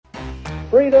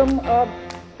freedom of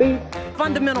speech,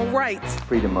 fundamental rights,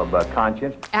 freedom of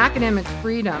conscience, academic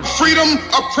freedom, freedom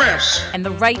of press, and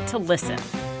the right to listen.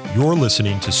 You're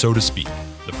listening to So to Speak,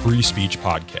 the Free Speech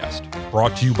Podcast,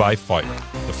 brought to you by FIRE,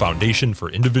 the Foundation for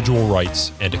Individual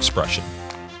Rights and Expression.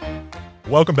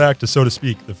 Welcome back to So to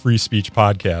Speak, the Free Speech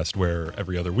Podcast, where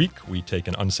every other week we take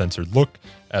an uncensored look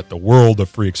at the world of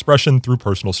free expression through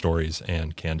personal stories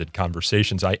and candid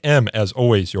conversations. I am, as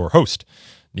always, your host,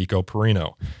 Nico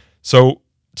Perino. So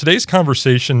today's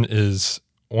conversation is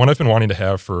one I've been wanting to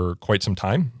have for quite some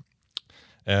time.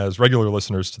 As regular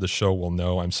listeners to the show will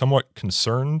know, I'm somewhat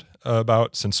concerned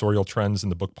about censorial trends in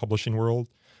the book publishing world,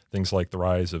 things like the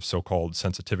rise of so-called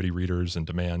sensitivity readers and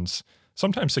demands,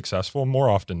 sometimes successful, more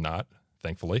often not,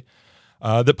 thankfully,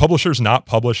 that publishers not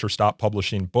publish or stop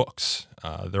publishing books.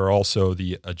 There are also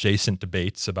the adjacent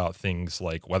debates about things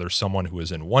like whether someone who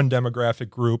is in one demographic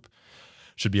group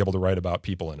should be able to write about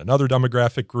people in another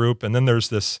demographic group. And then there's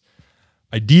this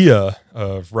idea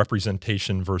of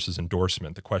representation versus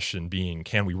endorsement, the question being,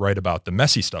 can we write about the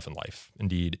messy stuff in life,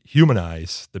 indeed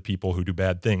humanize the people who do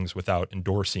bad things without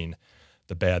endorsing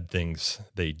the bad things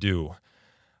they do?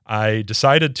 I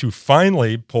decided to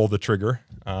finally pull the trigger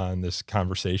on this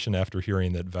conversation after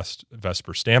hearing that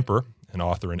Vesper Stamper, an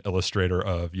author and illustrator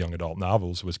of young adult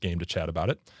novels, was game to chat about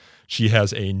it. She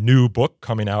has a new book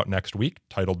coming out next week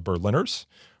titled Berliners,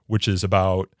 which is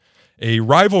about a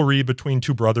rivalry between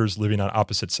two brothers living on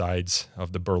opposite sides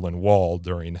of the Berlin Wall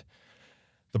during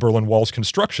the Berlin Wall's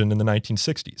construction in the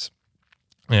 1960s.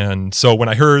 And so when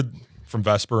I heard from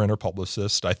Vesper and her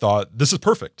publicist, I thought, this is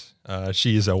perfect.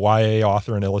 She's a YA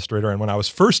author and illustrator. And when I was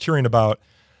first hearing about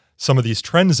some of these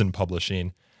trends in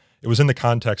publishing, it was in the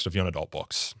context of young adult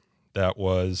books. That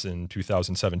was in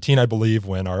 2017, I believe,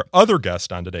 when our other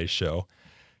guest on today's show,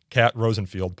 Kat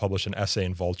Rosenfield, published an essay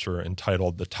in Vulture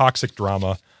entitled The Toxic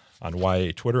Drama on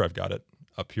YA Twitter. I've got it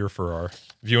up here for our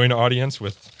viewing audience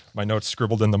with my notes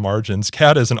scribbled in the margins.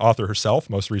 Kat is an author herself,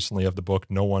 most recently of the book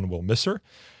No One Will Miss Her,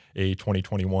 a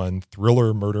 2021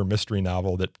 thriller murder mystery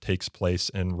novel that takes place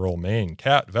in rural Maine.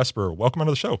 Kat, Vesper, welcome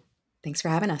onto the show. Thanks for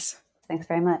having us. Thanks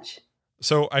very much.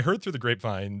 So I heard through the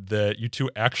grapevine that you two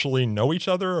actually know each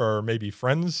other or maybe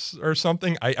friends or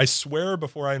something. I swear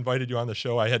before I invited you on the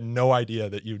show, I had no idea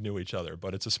that you knew each other,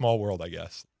 but it's a small world, I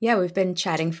guess. Yeah, we've been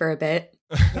chatting for a bit.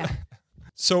 Yeah.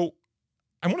 So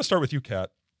I want to start with you,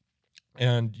 Kat,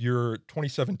 and your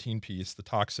 2017 piece, The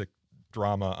Toxic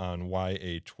Drama on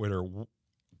YA Twitter.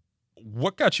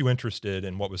 What got you interested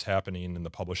in what was happening in the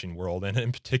publishing world, and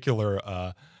in particular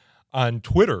on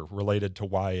Twitter related to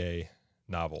YA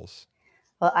novels?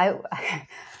 Well,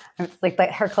 it's like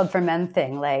that Hair Club for Men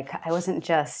thing. Like, I wasn't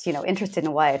just, interested in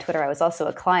YA Twitter. I was also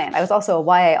a client. I was also a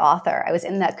YA author. I was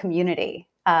in that community.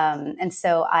 And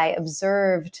so I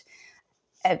observed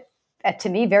to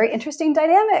me, very interesting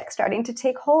dynamic starting to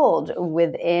take hold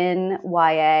within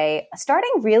YA,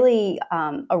 starting really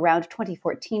around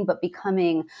 2014, but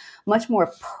becoming much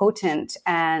more potent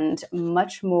and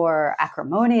much more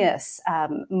acrimonious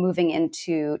moving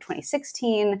into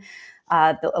 2016.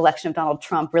 The election of Donald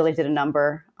Trump really did a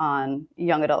number on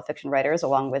young adult fiction writers,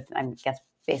 along with, I guess,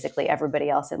 basically everybody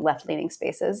else in left-leaning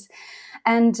spaces.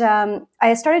 And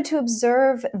I started to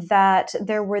observe that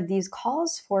there were these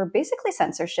calls for basically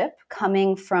censorship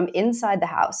coming from inside the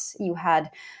house. You had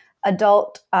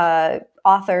adult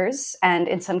authors and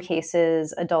in some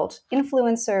cases adult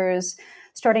influencers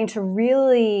starting to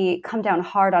really come down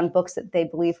hard on books that they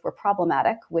believed were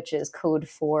problematic, which is code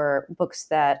for books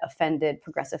that offended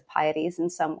progressive pieties in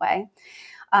some way.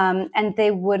 And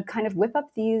they would kind of whip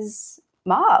up these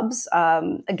mobs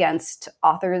against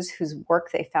authors whose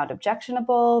work they found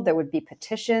objectionable. There would be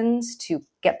petitions to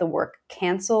get the work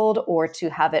canceled or to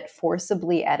have it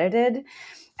forcibly edited.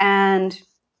 And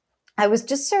I was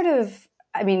just sort of,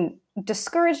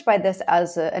 discouraged by this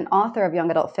as an author of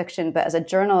young adult fiction, but as a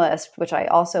journalist, which I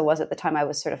also was at the time, I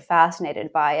was sort of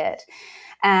fascinated by it.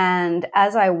 And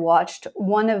as I watched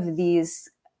one of these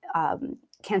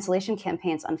cancellation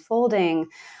campaigns unfolding,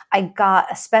 I got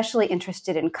especially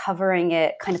interested in covering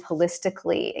it kind of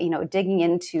holistically, digging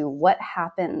into what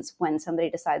happens when somebody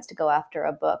decides to go after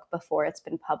a book before it's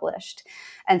been published.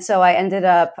 And so I ended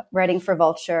up writing for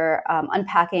Vulture,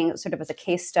 unpacking sort of as a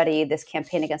case study this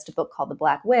campaign against a book called The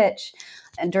Black Witch,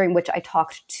 and during which I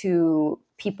talked to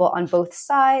people on both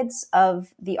sides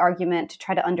of the argument to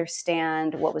try to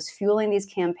understand what was fueling these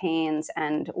campaigns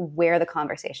and where the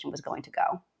conversation was going to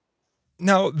go.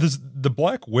 Now, The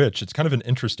Black Witch, it's kind of an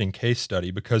interesting case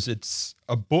study because it's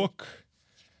a book,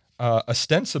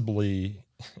 ostensibly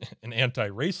an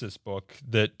anti-racist book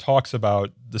that talks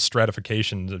about the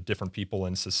stratifications of different people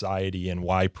in society and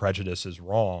why prejudice is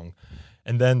wrong.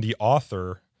 And then the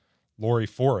author, Laurie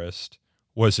Forrest,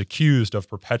 was accused of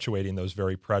perpetuating those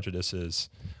very prejudices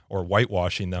or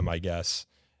whitewashing them, I guess,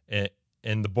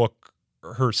 in the book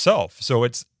herself. So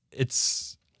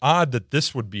it's odd that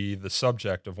this would be the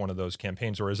subject of one of those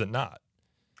campaigns, or is it not?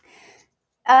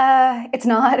 It's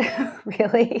not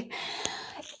really.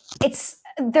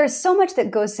 There's so much that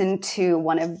goes into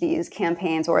one of these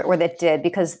campaigns, or that did,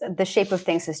 because the shape of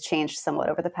things has changed somewhat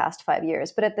over the past 5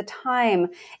 years. But at the time,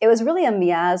 it was really a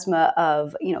miasma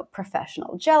of,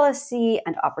 professional jealousy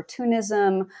and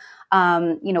opportunism.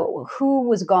 Who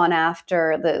was gone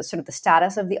after, the sort of the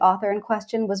status of the author in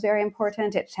question was very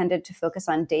important. It tended to focus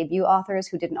on debut authors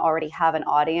who didn't already have an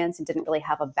audience and didn't really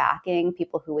have a backing,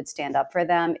 people who would stand up for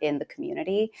them in the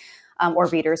community, or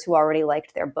readers who already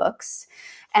liked their books.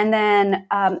 And then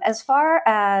as far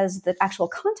as the actual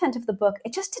content of the book,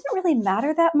 it just didn't really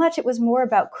matter that much. It was more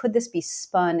about, could this be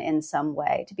spun in some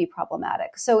way to be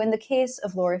problematic? So in the case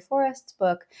of Laurie Forrest's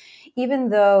book,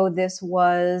 even though this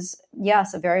was,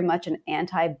 yes, a very much an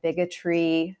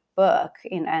anti-bigotry book,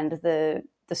 and the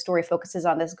story focuses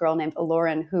on this girl named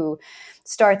Aloran, who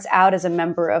starts out as a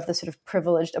member of the sort of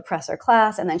privileged oppressor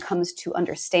class and then comes to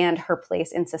understand her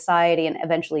place in society and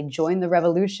eventually join the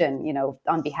revolution,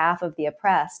 on behalf of the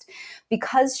oppressed.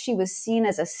 Because she was seen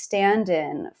as a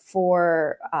stand-in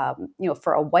for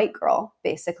a white girl,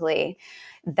 basically,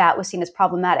 that was seen as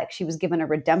problematic. She was given a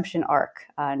redemption arc,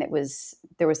 and there was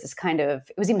this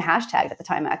it was even hashtagged at the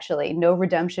time, actually, no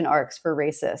redemption arcs for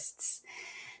racists.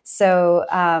 So,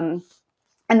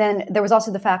 and then there was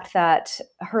also the fact that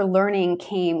her learning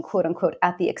came, quote unquote,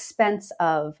 at the expense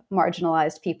of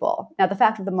marginalized people. Now, the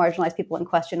fact that the marginalized people in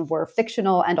question were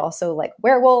fictional and also like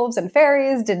werewolves and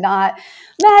fairies did not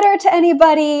matter to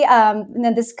anybody. And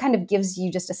then this kind of gives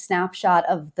you just a snapshot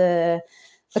of the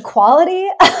quality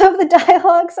of the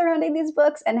dialogue surrounding these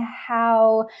books and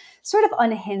how sort of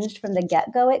unhinged from the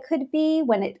get-go it could be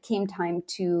when it came time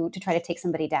to try to take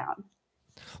somebody down.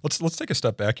 Let's take a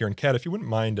step back here. And Kat, if you wouldn't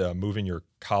mind moving your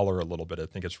collar a little bit, I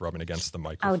think it's rubbing against the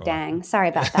microphone. Oh, dang. Sorry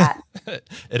about that.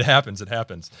 It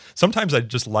happens. Sometimes I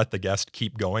just let the guest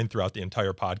keep going throughout the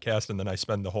entire podcast, and then I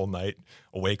spend the whole night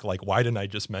awake like, why didn't I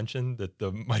just mention that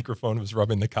the microphone was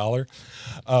rubbing the collar?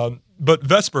 But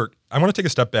Vesper, I want to take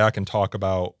a step back and talk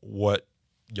about what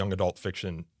young adult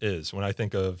fiction is. When I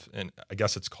think of, and I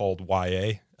guess it's called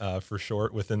YA for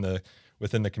short within the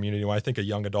community. When I think of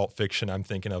young adult fiction, I'm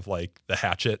thinking of like The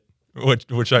Hatchet,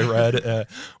 which I read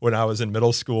when I was in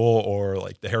middle school, or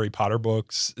like the Harry Potter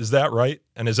books. Is that right?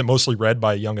 And is it mostly read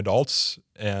by young adults?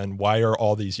 And why are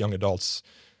all these young adults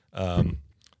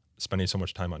spending so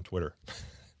much time on Twitter?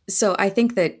 So I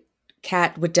think that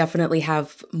Kat would definitely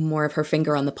have more of her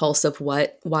finger on the pulse of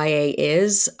what YA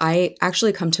is. I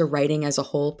actually come to writing as a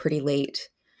whole pretty late.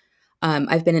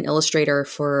 I've been an illustrator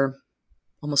for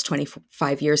almost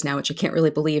 25 years now, which I can't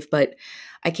really believe, but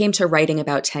I came to writing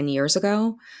about 10 years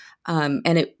ago. And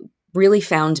it really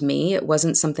found me. It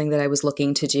wasn't something that I was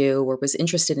looking to do or was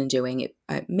interested in doing.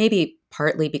 Maybe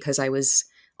partly because I was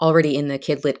already in the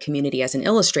Kid Lit community as an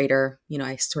illustrator.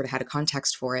 I sort of had a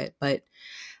context for it, but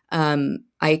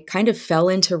I kind of fell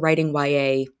into writing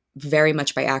YA very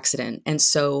much by accident. And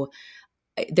so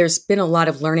there's been a lot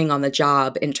of learning on the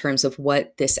job in terms of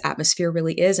what this atmosphere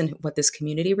really is and what this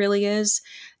community really is.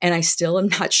 And I still am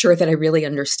not sure that I really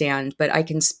understand, but I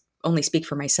can only speak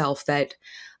for myself that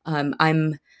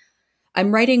I'm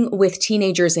writing with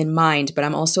teenagers in mind, but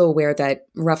I'm also aware that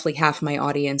roughly half my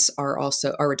audience are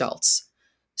adults.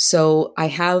 So I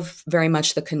have very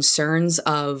much the concerns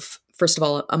of, first of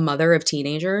all, a mother of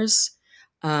teenagers,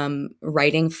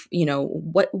 writing,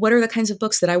 what are the kinds of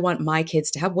books that I want my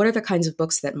kids to have? What are the kinds of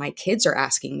books that my kids are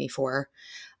asking me for?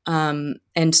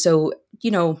 And so,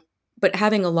 but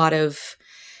having a lot of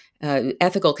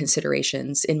ethical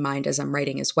considerations in mind as I'm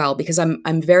writing as well, because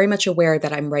I'm very much aware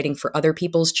that I'm writing for other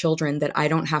people's children that I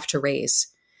don't have to raise.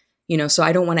 So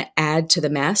I don't want to add to the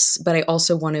mess, but I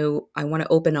also want to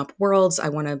open up worlds. I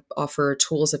want to offer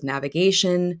tools of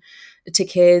navigation to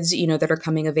kids, that are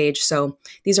coming of age. So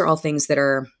these are all things that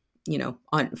are,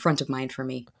 on front of mind for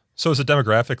me. So is a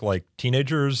demographic like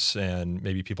teenagers and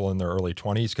maybe people in their early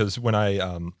 20s? Because when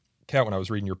Kat, when I was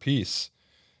reading your piece,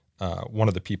 one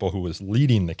of the people who was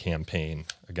leading the campaign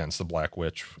against the Black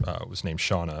Witch was named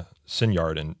Shauna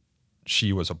Sinyard, and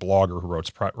she was a blogger who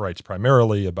writes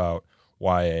primarily about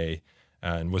YA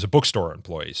and was a bookstore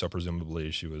employee. So presumably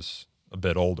she was a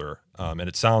bit older. And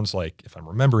it sounds like, if I'm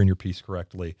remembering your piece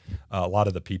correctly, a lot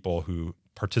of the people who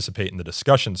participate in the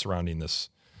discussion surrounding this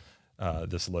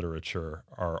literature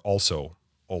are also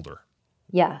older.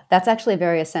 Yeah, that's actually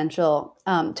very essential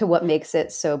to what makes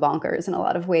it so bonkers in a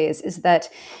lot of ways, is that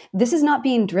this is not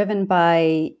being driven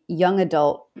by young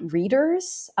adult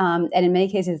readers. And in many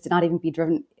cases, it's not even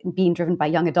being driven by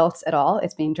young adults at all.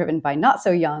 It's being driven by not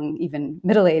so young, even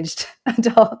middle-aged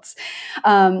adults,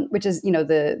 which is,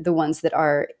 the ones that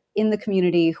are in the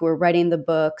community, who are writing the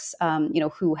books,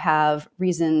 who have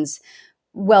reasons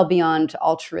well beyond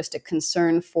altruistic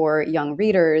concern for young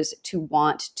readers to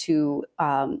want to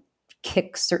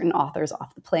kick certain authors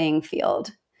off the playing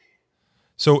field.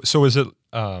 So is it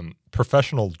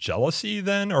professional jealousy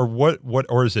then, or what,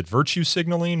 or is it virtue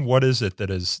signaling? What is it that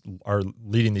are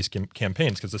leading these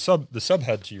campaigns? Because the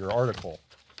subhead to your article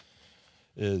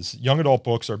is young adult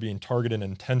books are being targeted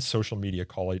in intense social media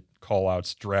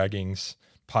call-outs, draggings,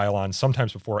 pile-ons,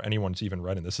 sometimes before anyone's even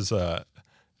read it. This is a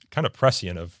kind of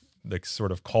prescient of the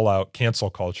sort of call-out cancel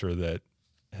culture that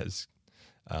has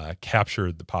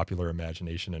captured the popular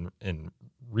imagination in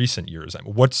recent years. I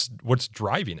mean, what's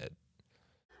driving it?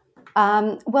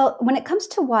 Well, when it comes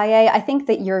to YA, I think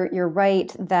that you're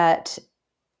right that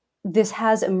this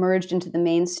has emerged into the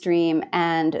mainstream,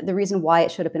 and the reason why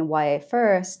it should have been YA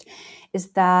first is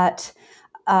that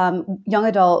young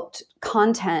adult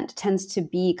content tends to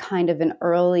be kind of an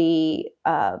early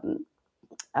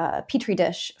petri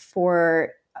dish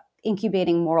for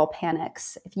incubating moral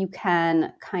panics. If you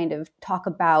can kind of talk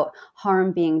about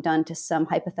harm being done to some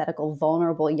hypothetical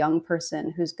vulnerable young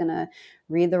person who's going to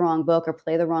read the wrong book or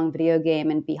play the wrong video game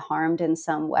and be harmed in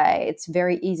some way, it's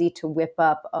very easy to whip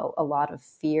up a lot of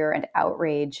fear and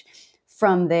outrage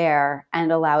from there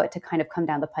and allow it to kind of come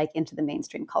down the pike into the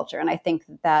mainstream culture. And I think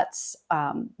that's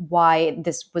why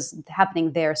this was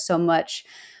happening there so much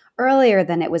earlier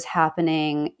than it was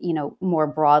happening, more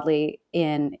broadly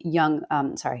in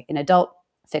in adult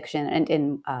fiction and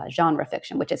in genre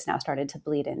fiction, which it's now started to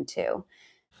bleed into.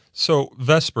 So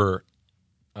Vesper,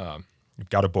 you've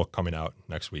got a book coming out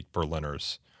next week,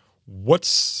 Berliners.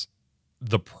 What's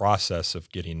the process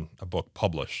of getting a book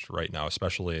published right now,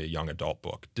 especially a young adult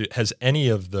book? Has any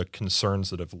of the concerns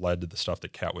that have led to the stuff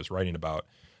that Kat was writing about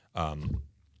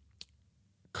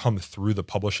come through the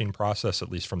publishing process, at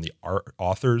least from the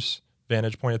author's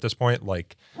vantage point at this point?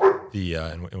 Like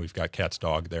and we've got Kat's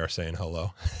dog there saying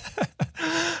hello.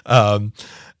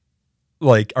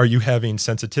 Like, are you having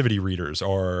sensitivity readers,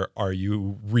 or are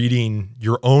you reading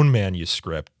your own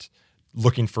manuscript,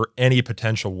 looking for any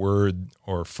potential word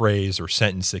or phrase or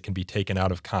sentence that can be taken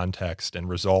out of context and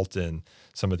result in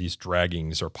some of these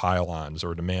draggings or pile-ons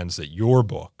or demands that your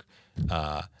book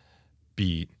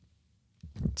be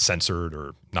censored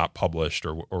or not published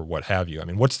or what have you? I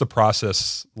mean, what's the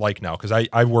process like now? Because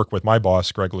I work with my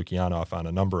boss, Greg Lukianoff, on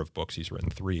a number of books. He's written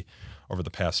 3 over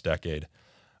the past decade.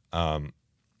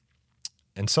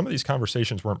 And some of these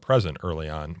conversations weren't present early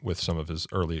on with some of his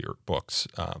earlier books.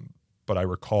 But I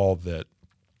recall that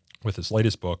with his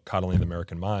latest book, Coddling the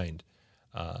American Mind,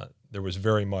 there was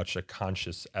very much a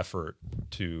conscious effort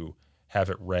to have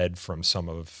it read from some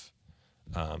of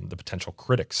the potential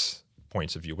critics'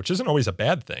 points of view, which isn't always a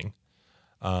bad thing.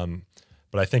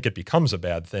 But I think it becomes a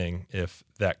bad thing if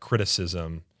that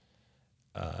criticism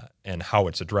and how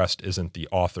it's addressed isn't the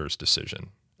author's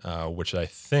decision, which I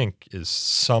think is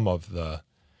some of the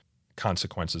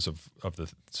consequences of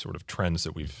the sort of trends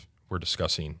that we're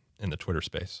discussing in the Twitter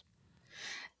space.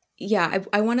 Yeah,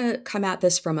 I want to come at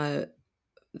this from a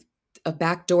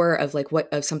backdoor of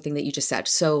of something that you just said.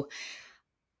 So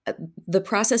the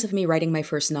process of me writing my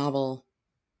first novel,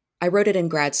 I wrote it in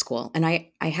grad school, and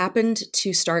I happened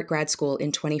to start grad school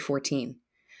in 2014,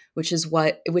 which is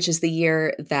the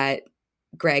year that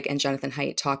Greg and Jonathan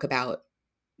Haidt talk about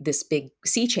this big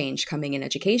sea change coming in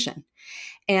education.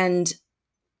 And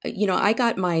I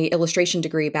got my illustration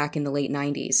degree back in the late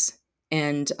 90s,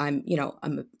 and I'm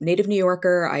a native New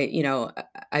Yorker.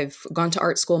 I've gone to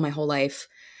art school my whole life.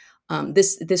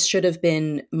 This should have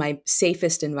been my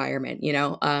safest environment,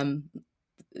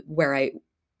 where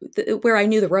I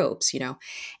knew the ropes,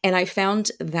 and I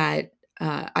found that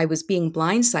I was being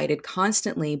blindsided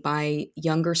constantly by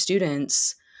younger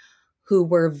students who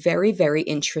were very, very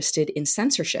interested in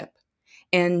censorship.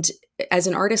 And as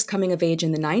an artist coming of age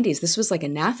in the 90s, this was like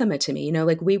anathema to me.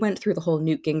 We went through the whole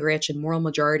Newt Gingrich and moral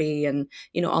majority and,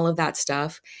 all of that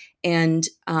stuff. And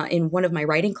in one of my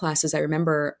writing classes, I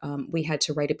remember we had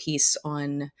to write a piece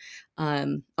on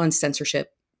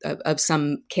censorship of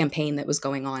some campaign that was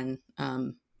going on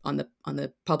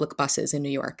the public buses in New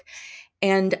York.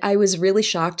 And I was really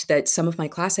shocked that some of my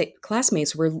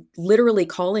classmates were literally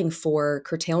calling for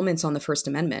curtailments on the First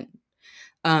Amendment.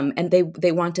 And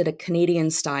they wanted a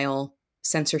Canadian-style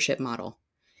censorship model.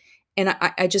 And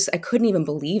I couldn't even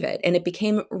believe it. And it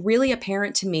became really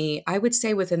apparent to me, I would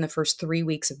say within the first 3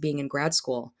 weeks of being in grad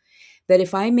school, that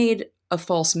if I made a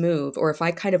false move, or if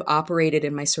I kind of operated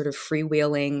in my sort of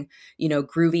freewheeling,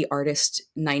 groovy artist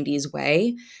 90s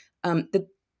way, that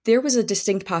there was a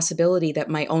distinct possibility that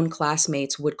my own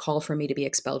classmates would call for me to be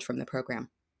expelled from the program.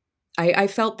 I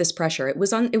felt this pressure. It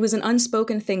was an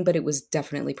unspoken thing, but it was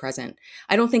definitely present.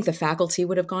 I don't think the faculty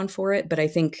would have gone for it, but I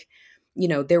think,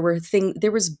 there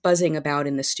was buzzing about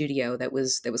in the studio that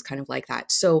was kind of like that.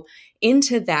 So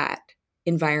into that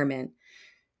environment,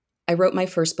 I wrote my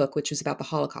first book, which was about the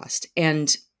Holocaust.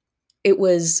 And it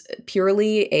was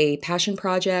purely a passion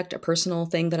project, a personal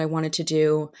thing that I wanted to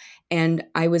do. And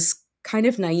I was kind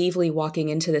of naively walking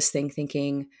into this thing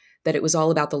thinking that it was all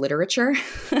about the literature.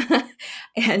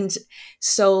 And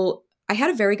so I had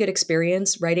a very good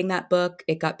experience writing that book.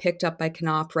 It got picked up by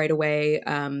Knopf right away.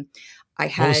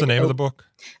 What was the name of the book?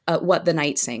 What the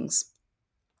Night Sings.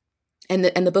 And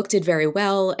the book did very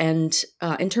well. And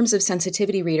in terms of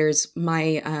sensitivity readers,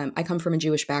 I come from a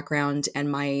Jewish background, and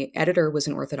my editor was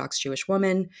an Orthodox Jewish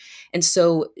woman. And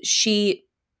so she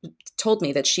told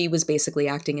me that she was basically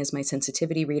acting as my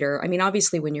sensitivity reader. I mean,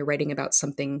 obviously, when you're writing about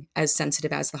something as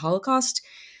sensitive as the Holocaust,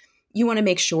 you want to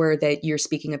make sure that you're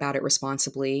speaking about it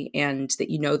responsibly, and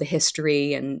that you know the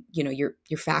history, and your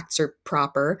facts are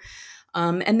proper,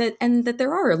 and that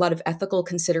there are a lot of ethical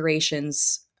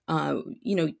considerations,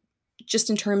 just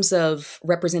in terms of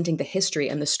representing the history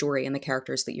and the story and the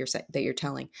characters that you're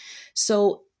telling.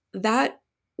 So that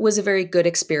was a very good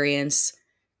experience.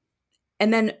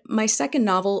 And then my second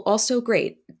novel, also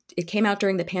great. It came out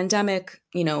during the pandemic,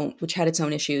 which had its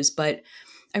own issues. But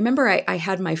I remember I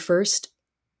had my first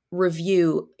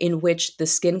review in which the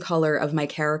skin color of my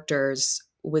characters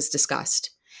was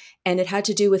discussed. And it had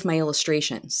to do with my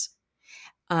illustrations.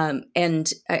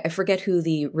 And I forget who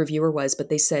the reviewer was, but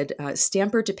they said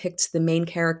Stamper depicts the main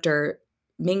character's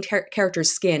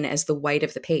skin as the white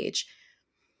of the page,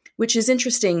 which is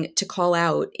interesting to call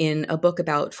out in a book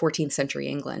about 14th century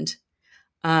England.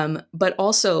 But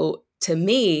also to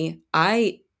me,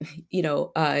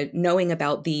 knowing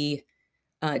about the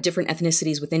different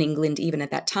ethnicities within England, even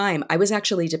at that time, I was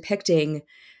actually depicting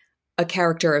a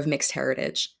character of mixed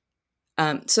heritage.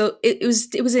 So it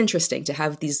was interesting to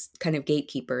have these kind of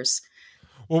gatekeepers.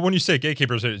 Well, when you say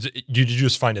gatekeepers, did you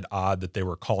just find it odd that they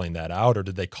were calling that out, or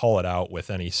did they call it out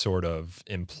with any sort of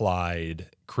implied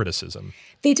criticism?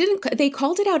 They didn't. They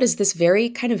called it out as this very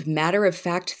kind of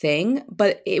matter-of-fact thing,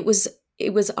 but it was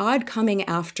odd coming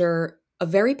after a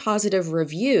very positive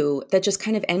review that just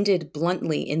kind of ended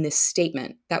bluntly in this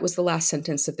statement. That was the last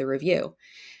sentence of the review.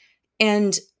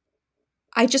 And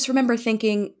I just remember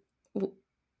thinking,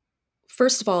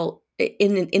 first of all,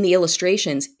 in the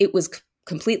illustrations, it was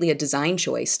completely a design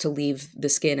choice to leave the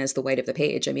skin as the white of the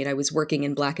page. I mean, I was working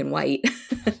in black and white.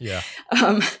 Yeah.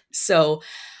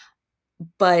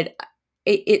 But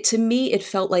it to me, it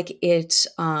felt like it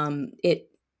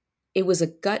was a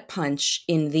gut punch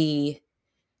in the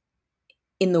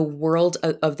world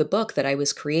of the book that I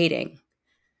was creating,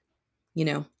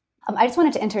 I just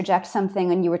wanted to interject something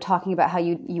when you were talking about how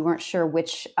you weren't sure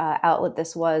which outlet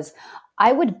this was.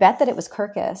 I would bet that it was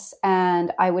Kirkus,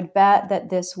 and I would bet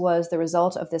that this was the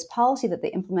result of this policy that they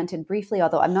implemented briefly,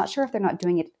 although I'm not sure if they're not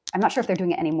doing it. I'm not sure if they're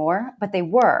doing it anymore, but they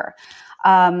were.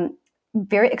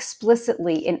 Very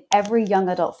explicitly in every young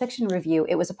adult fiction review,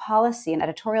 it was a policy, an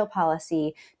editorial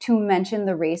policy, to mention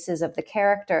the races of the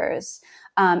characters.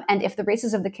 And if the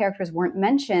races of the characters weren't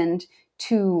mentioned,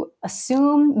 to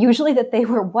assume usually that they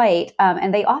were white.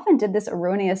 And they often did this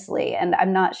erroneously. And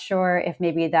I'm not sure if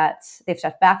maybe they've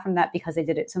stepped back from that because they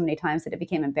did it so many times that it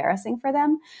became embarrassing for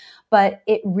them. But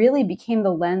it really became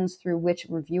the lens through which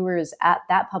reviewers at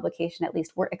that publication, at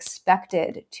least, were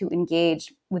expected to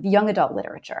engage with young adult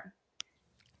literature.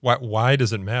 Why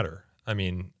does it matter? I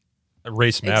mean,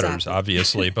 race matters, exactly.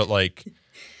 Obviously, but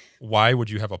why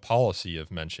would you have a policy of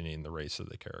mentioning the race of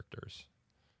the characters?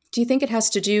 Do you think it has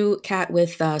to do, Kat,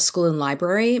 with school and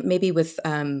library? Maybe with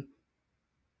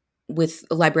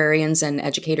librarians and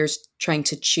educators trying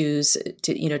to choose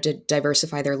to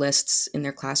diversify their lists in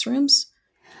their classrooms?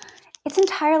 It's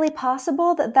entirely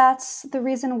possible that that's the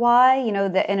reason why,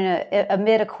 that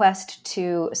amid a quest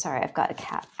to, sorry, I've got a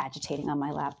cat agitating on my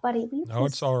lap. Buddy, will you please? No,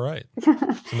 it's all right.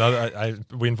 So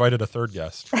we invited a third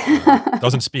guest.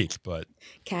 Doesn't speak, but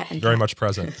cat and very cat. much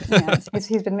present. Yeah,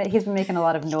 he's been making a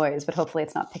lot of noise, but hopefully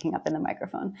it's not picking up in the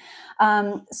microphone.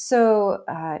 Now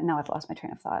I've lost my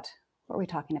train of thought. What were we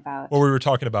talking about? Well, we were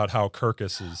talking about how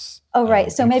Kirkus is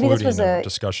so maybe this was a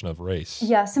discussion of race.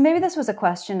 Yeah, so maybe this was a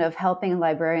question of helping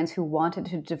librarians who wanted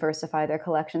to diversify their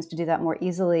collections to do that more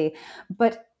easily.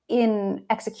 But in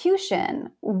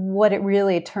execution, what it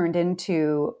really turned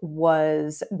into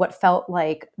was what felt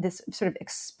like this sort of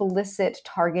explicit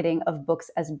targeting of books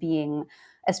as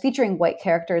featuring white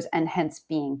characters and hence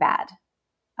being bad,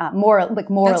 morally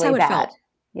That's how it bad. felt.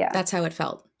 Yeah, That's how it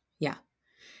felt. Yeah.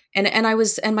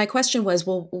 And my question was,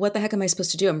 well, what the heck am I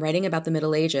supposed to do? I'm writing about the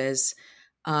Middle Ages.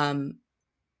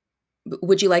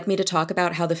 Would you like me to talk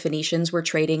about how the Phoenicians were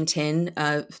trading tin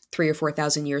 3,000 or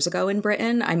 4,000 years ago in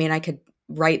Britain? I mean, I could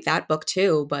write that book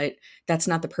too, but that's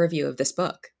not the purview of this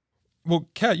book. Well,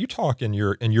 Kat, you talk in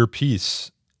your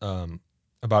piece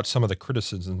about some of the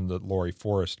criticism that Laurie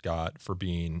Forrest got for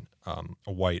being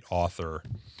a white author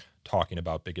talking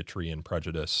about bigotry and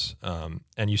prejudice.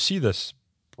 And you see this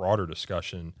broader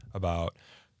discussion about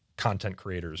content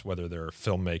creators, whether they're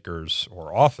filmmakers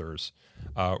or authors,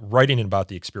 writing about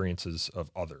the experiences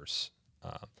of others.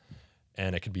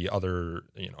 And it could be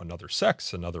another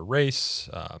sex, another race,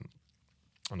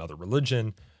 another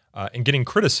religion, and getting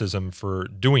criticism for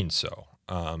doing so.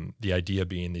 The idea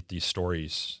being that these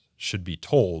stories should be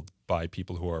told by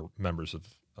people who are members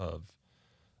of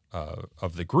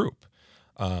the group.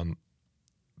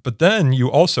 But then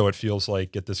you also, it feels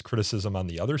like, get this criticism on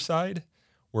the other side,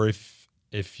 where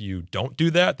if you don't do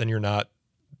that, then you're not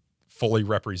fully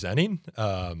representing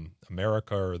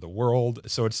America or the world.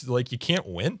 So it's like you can't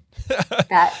win.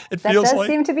 That does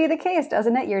seem to be the case,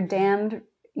 doesn't it? You're damned,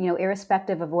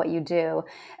 irrespective of what you do.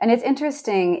 And it's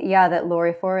interesting, that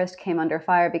Laurie Forrest came under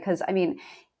fire because, I mean,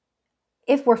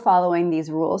 if we're following these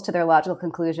rules to their logical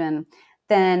conclusion,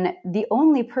 then the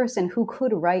only person who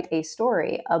could write a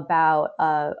story about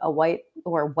a white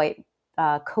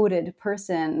coded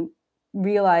person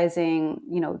realizing,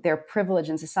 their privilege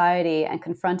in society and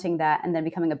confronting that and then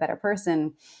becoming a better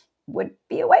person would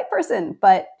be a white person.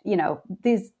 But,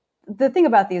 the thing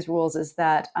about these rules is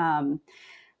that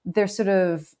they're sort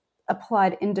of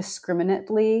applied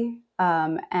indiscriminately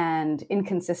and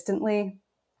inconsistently,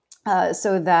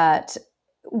 so that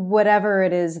whatever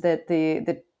it is that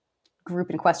the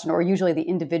group in question, or usually the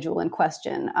individual in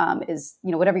question, is,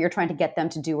 whatever you're trying to get them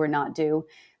to do or not do,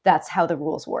 that's how the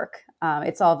rules work.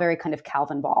 It's all very kind of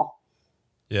Calvin ball.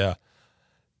 Yeah.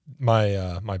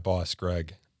 My boss,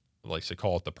 Greg, likes to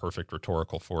call it the perfect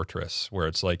rhetorical fortress, where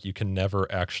it's like you can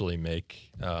never actually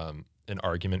make an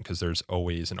argument because there's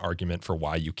always an argument for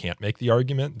why you can't make the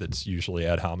argument that's usually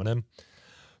ad hominem.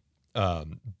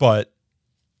 But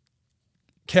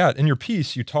Kat, in your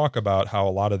piece, you talk about how a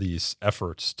lot of these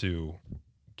efforts to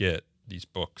get these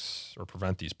books or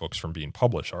prevent these books from being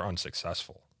published are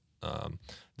unsuccessful.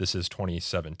 This is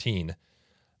 2017.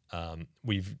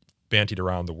 We've bantied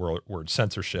around the word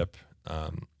censorship,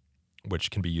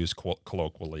 which can be used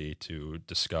colloquially to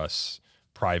discuss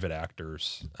private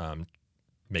actors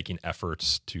making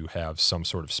efforts to have some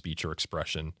sort of speech or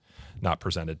expression not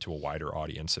presented to a wider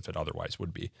audience if it otherwise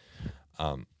would be.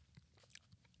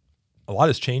 A lot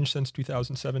has changed since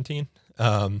 2017,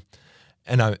 and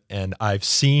I've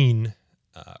seen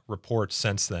reports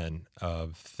since then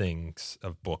of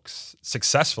books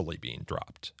successfully being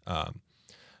dropped.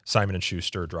 Simon &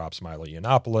 Schuster drops Milo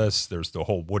Yiannopoulos. There's the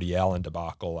whole Woody Allen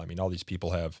debacle. I mean, all these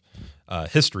people have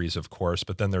histories, of course,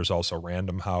 but then there's also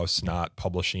Random House not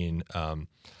publishing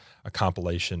a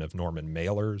compilation of Norman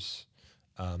Mailer's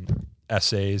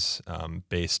essays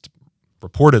based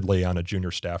reportedly on a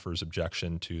junior staffer's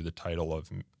objection to the title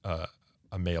of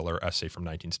a Mailer essay from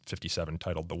 1957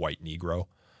 titled The White Negro.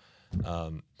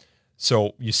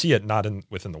 So you see it not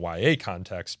within the YA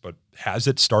context, but has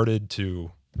it started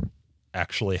to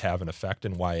actually have an effect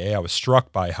in YA? I was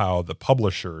struck by how the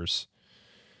publishers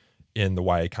in the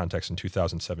YA context in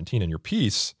 2017 in your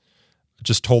piece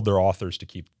just told their authors to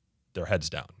keep their heads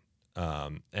down.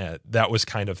 And that was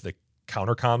kind of the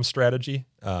countercom strategy,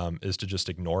 is to just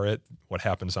ignore it. What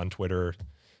happens on Twitter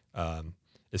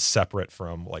is separate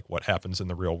from like what happens in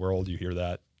the real world. You hear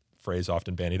that phrase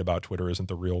often bandied about, Twitter isn't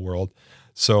the real world.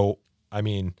 So, I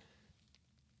mean,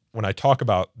 when I talk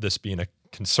about this being a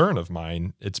concern of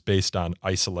mine, it's based on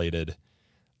isolated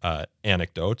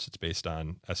anecdotes. It's based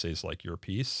on essays like your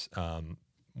piece,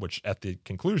 which at the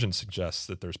conclusion suggests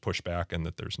that there's pushback and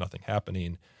that there's nothing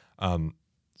happening.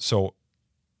 So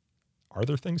are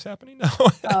there things happening now?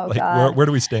 Oh, like, God. Where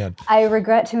do we stand? I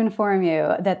regret to inform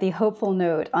you that the hopeful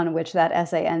note on which that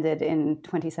essay ended in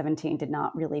 2017 did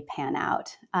not really pan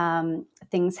out.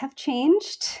 Things have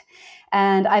changed.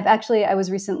 And I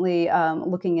was recently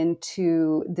looking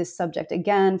into this subject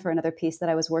again for another piece that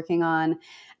I was working on.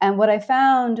 And what I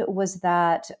found was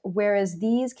that whereas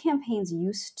these campaigns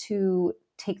used to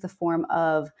take the form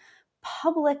of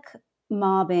public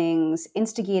mobbings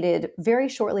instigated very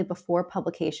shortly before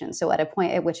publication, so at a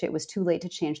point at which it was too late to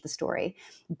change the story,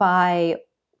 by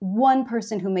one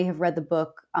person who may have read the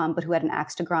book, but who had an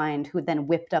axe to grind, who then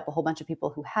whipped up a whole bunch of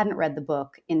people who hadn't read the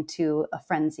book into a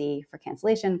frenzy for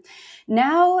cancellation.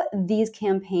 Now these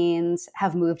campaigns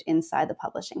have moved inside the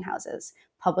publishing houses.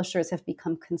 Publishers have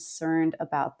become concerned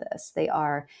about this. They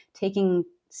are taking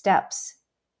steps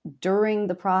during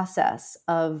the process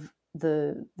of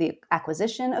the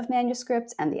acquisition of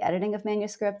manuscripts and the editing of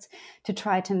manuscripts to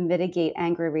try to mitigate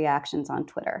angry reactions on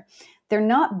Twitter. They're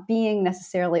not being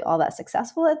necessarily all that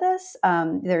successful at this.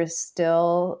 There's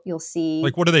still, you'll see.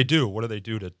 Like, what do they do? What do they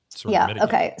do to sort of mitigate?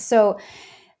 Okay. So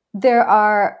there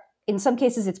are, in some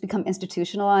cases, it's become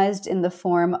institutionalized in the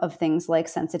form of things like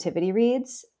sensitivity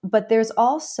reads, but there's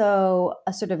also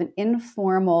a sort of an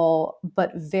informal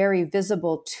but very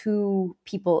visible to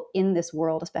people in this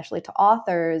world, especially to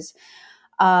authors,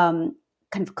 kind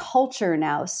of culture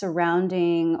now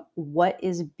surrounding what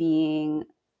is being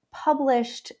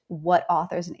published, what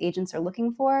authors and agents are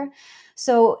looking for.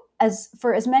 So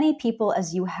for as many people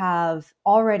as you have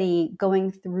already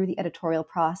going through the editorial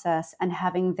process and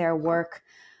having their work,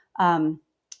 I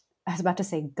was about to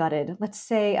say gutted, let's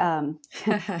say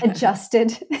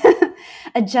adjusted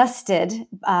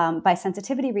by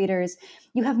sensitivity readers,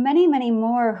 you have many, many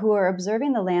more who are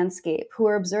observing the landscape, who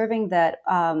are observing that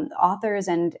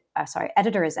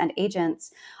editors and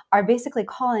agents are basically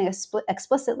calling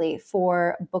explicitly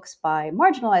for books by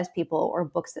marginalized people or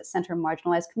books that center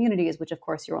marginalized communities, which of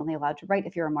course you're only allowed to write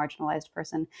if you're a marginalized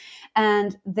person.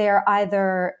 And they're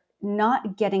either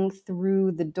not getting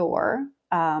through the door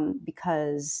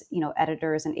because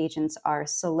editors and agents are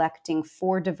selecting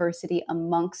for diversity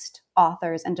amongst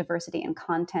authors and diversity in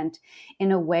content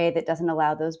in a way that doesn't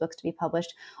allow those books to be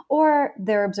published, or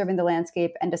they're observing the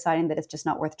landscape and deciding that it's just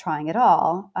not worth trying at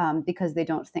all because they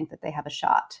don't think that they have a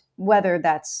shot. Whether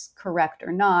that's correct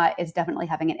or not is definitely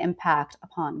having an impact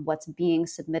upon what's being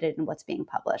submitted and what's being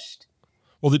published.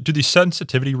 Well, do these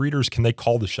sensitivity readers, can they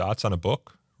call the shots on a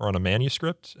book or on a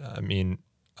manuscript? I mean,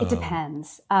 it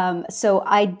depends. So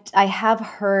I have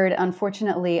heard,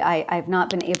 unfortunately, I've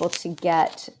not been able to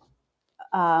get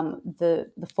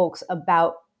the folks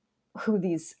about who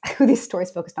these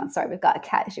stories focused on. Sorry, we've got a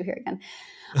cat issue here again.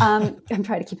 I'm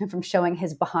trying to keep him from showing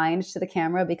his behind to the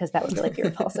camera because that would really be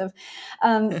repulsive.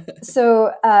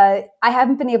 So I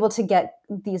haven't been able to get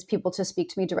these people to speak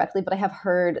to me directly, but I have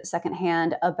heard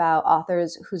secondhand about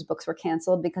authors whose books were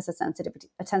canceled because a sensitivity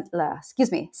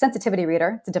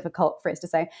reader, it's a difficult phrase to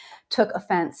say, took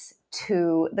offense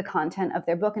to the content of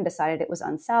their book and decided it was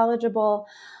unsalvageable.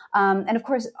 And of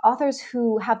course, authors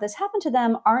who have this happen to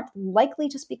them aren't likely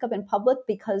to speak up in public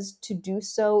because to do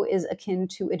so is akin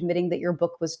to admitting that your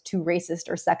book was too racist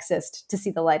or sexist to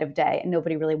see the light of day. And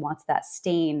nobody really wants that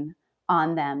stain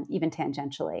on them, even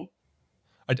tangentially.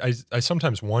 I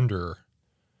sometimes wonder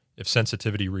if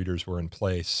sensitivity readers were in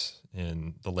place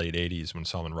in the late 80s when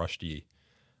Salman Rushdie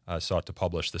sought to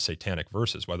publish the Satanic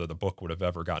Verses, whether the book would have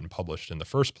ever gotten published in the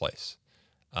first place.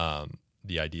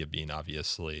 The idea being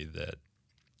obviously that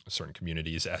certain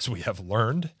communities, as we have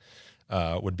learned,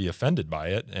 would be offended by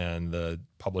it, and the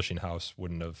publishing house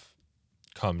wouldn't have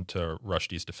come to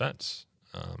Rushdie's defense.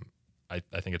 I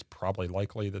think it's probably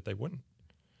likely that they wouldn't.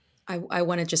 I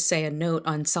want to just say a note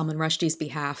on Salman Rushdie's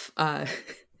behalf,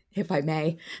 if I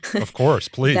may. Of course,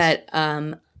 please. That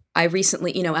I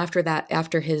recently,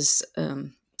 after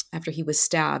he was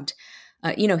stabbed,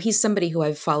 he's somebody who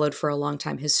I've followed for a long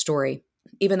time, his story,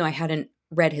 even though I hadn't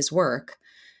read his work.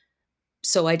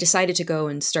 So I decided to go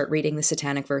and start reading the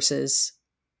Satanic Verses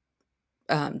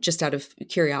just out of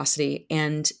curiosity.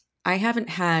 And I haven't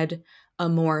had a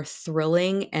more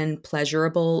thrilling and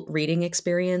pleasurable reading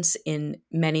experience in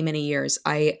many, many years.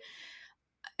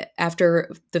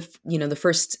 After the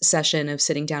first session of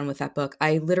sitting down with that book,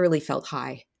 I literally felt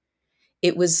high.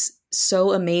 It was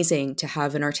so amazing to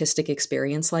have an artistic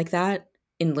experience like that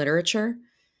in literature.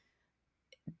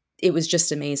 It was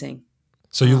just amazing.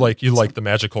 So you like the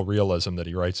magical realism that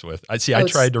he writes with. I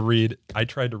tried to read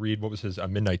what was his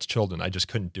Midnight's Children. I just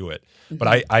couldn't do it. Mm-hmm.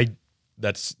 But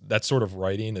that sort of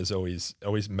writing is always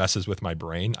messes with my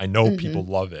brain. I know people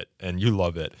love it and you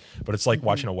love it, but it's like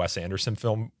watching a Wes Anderson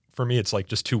film for me. It's like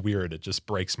just too weird. It just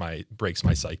breaks my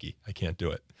psyche. I can't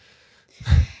do it.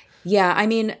 Yeah, I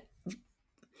mean,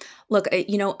 look,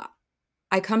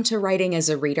 I come to writing as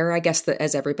a reader, I guess,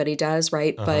 as everybody does,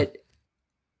 right? Uh-huh. But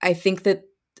I think that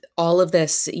all of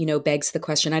this, begs the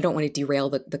question. I don't want to derail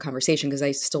the conversation because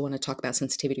I still want to talk about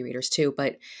sensitivity readers too.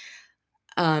 But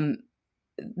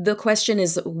the question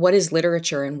is, what is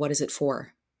literature and what is it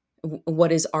for?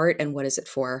 What is art and what is it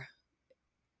for?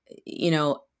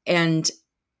 And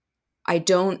I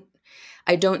don't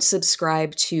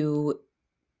subscribe to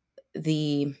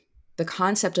the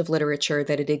concept of literature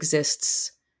that it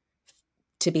exists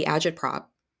to be agitprop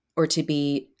or to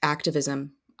be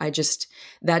activism.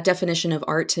 That definition of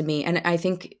art to me, and I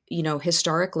think,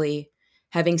 historically,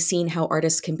 having seen how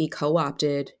artists can be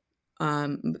co-opted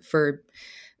for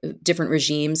different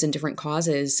regimes and different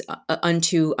causes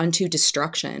unto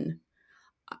destruction,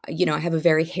 I have a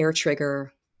very hair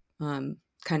trigger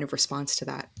kind of response to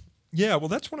that. Yeah, well,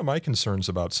 that's one of my concerns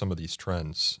about some of these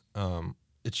trends.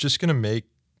 It's just going to make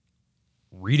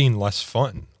reading less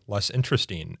fun, less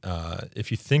interesting.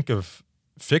 If you think of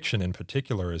fiction in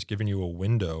particular as giving you a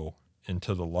window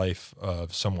into the life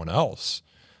of someone else,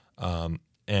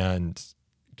 and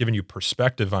giving you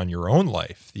perspective on your own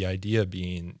life, the idea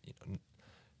being,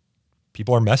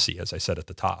 people are messy, as I said at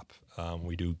the top.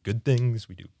 We do good things,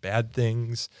 we do bad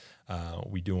things,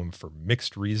 we do them for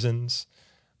mixed reasons.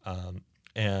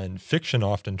 And fiction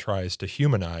often tries to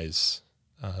humanize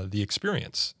the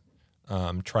experience,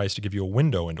 tries to give you a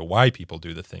window into why people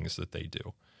do the things that they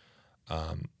do.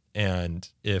 And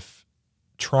if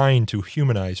trying to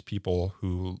humanize people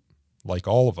who, like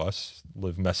all of us,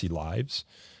 live messy lives,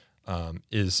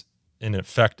 is in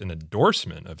effect an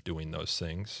endorsement of doing those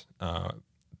things,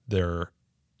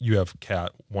 you have,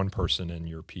 Kat, one person in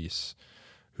your piece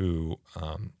who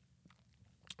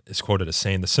is quoted as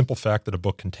saying, "The simple fact that a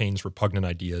book contains repugnant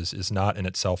ideas is not in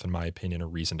itself, in my opinion, a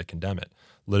reason to condemn it.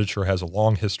 Literature has a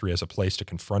long history as a place to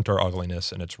confront our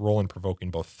ugliness, and its role in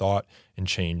provoking both thought and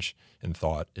change in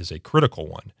thought is a critical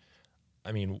one."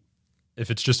 I mean, if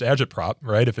it's just agitprop,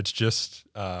 right? If it's just,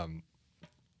 I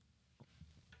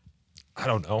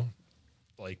don't know,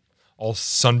 like all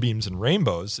sunbeams and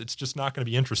rainbows, it's just not going to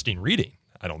be interesting reading,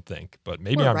 I don't think. But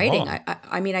maybe I'm writing. wrong.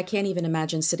 I mean, I can't even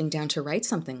imagine sitting down to write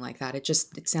something like that. It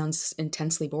sounds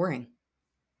intensely boring.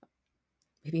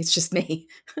 Maybe it's just me.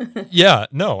 Yeah,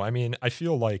 no, I mean, I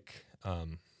feel like, I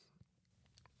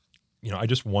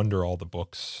just wonder all the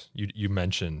books. You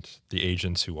mentioned the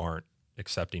agents who aren't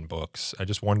accepting books. I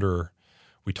just wonder,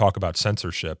 we talk about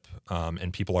censorship,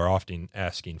 and people are often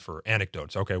asking for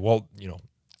anecdotes. Okay, well,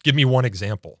 give me one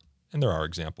example. And there are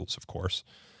examples, of course.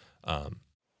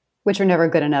 Which are never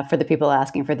good enough for the people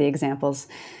asking for the examples.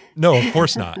 No, of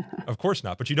course not. Of course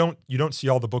not. But you don't see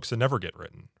all the books that never get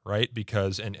written, right?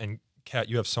 Because, and Kat,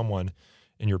 you have someone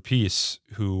in your piece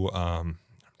who, I'm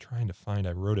trying to find,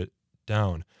 I wrote it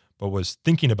down, but was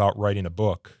thinking about writing a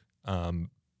book,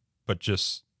 but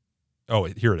just, oh,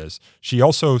 here it is. She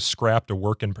also scrapped a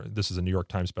work in, this is a New York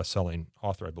Times bestselling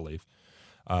author, I believe.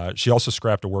 She also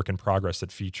scrapped a work in progress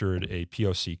that featured a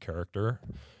POC character,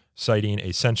 citing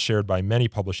a sense shared by many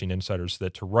publishing insiders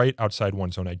that to write outside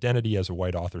one's own identity as a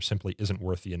white author simply isn't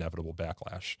worth the inevitable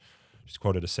backlash. She's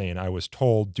quoted as saying, "I was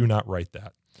told, do not write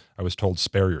that. I was told,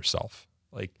 spare yourself."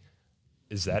 Like,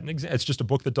 is that an example? It's just a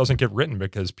book that doesn't get written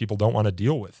because people don't want to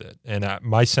deal with it. And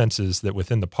my sense is that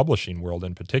within the publishing world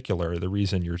in particular, the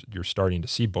reason you're starting to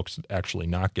see books actually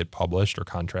not get published or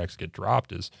contracts get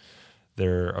dropped is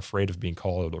they're afraid of being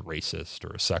called a racist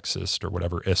or a sexist or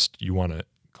whatever ist you want to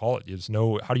call it.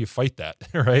 How do you fight that,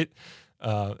 right?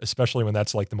 Especially when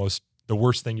that's like the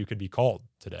worst thing you could be called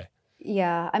today.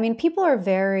 Yeah. I mean, people are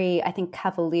very, I think,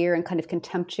 cavalier and kind of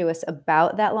contemptuous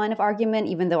about that line of argument,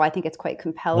 even though I think it's quite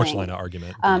compelling. Which line of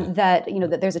argument? That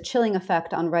there's a chilling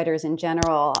effect on writers in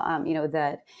general,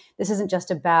 that this isn't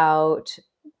just about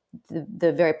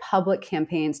the very public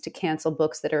campaigns to cancel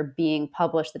books that are being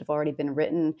published that have already been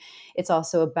written. It's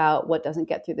also about what doesn't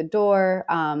get through the door,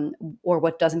 or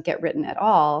what doesn't get written at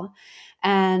all.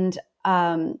 And,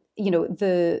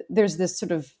 there's this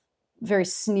sort of very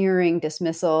sneering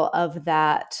dismissal of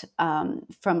that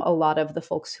from a lot of the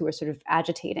folks who are sort of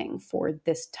agitating for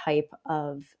this type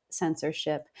of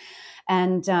censorship.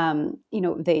 And,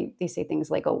 they say things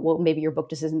like, oh, well, maybe your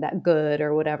book just isn't that good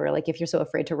or whatever. Like, if you're so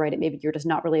afraid to write it, maybe you're just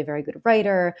not really a very good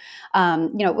writer,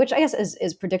 which I guess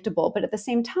is predictable. But at the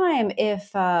same time,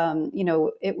 if,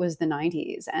 it was the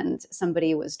 90s and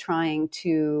somebody was trying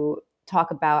to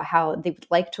talk about how they would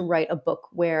like to write a book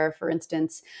where, for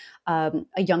instance, a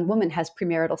young woman has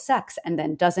premarital sex and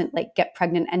then doesn't get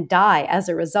pregnant and die as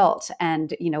a result.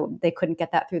 And, they couldn't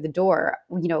get that through the door.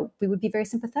 We would be very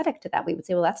sympathetic to that. We would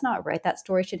say, well, that's not right. That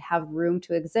story should have room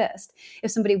to exist.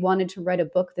 If somebody wanted to write a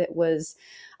book that was,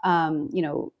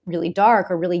 really dark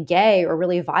or really gay or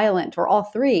really violent or all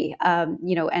three, and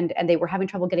they were having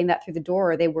trouble getting that through the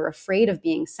door, or they were afraid of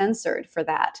being censored for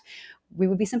that, we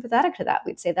would be sympathetic to that.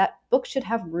 We'd say that book should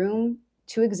have room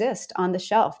to exist on the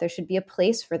shelf. There should be a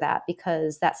place for that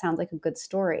because that sounds like a good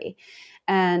story.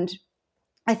 And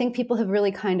I think people have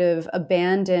really kind of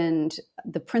abandoned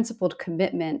the principled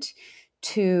commitment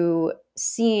to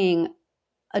seeing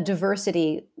a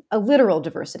diversity, a literal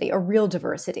diversity, a real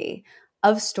diversity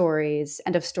of stories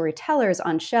and of storytellers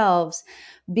on shelves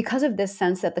because of this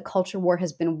sense that the culture war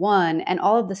has been won, and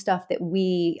all of the stuff that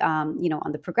we, on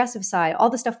the progressive side,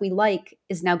 all the stuff we like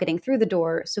is now getting through the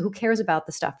door. So who cares about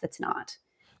the stuff that's not?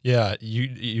 Yeah,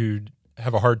 you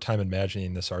have a hard time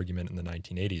imagining this argument in the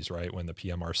 1980s, right? When the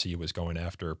PMRC was going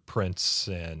after Prince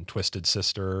and Twisted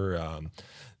Sister,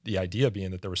 the idea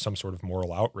being that there was some sort of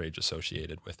moral outrage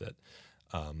associated with it.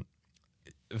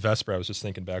 Vesper, I was just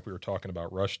thinking back, we were talking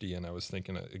about Rushdie, and I was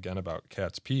thinking again about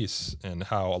Kat's piece and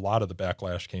how a lot of the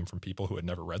backlash came from people who had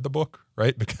never read the book,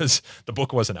 right? Because the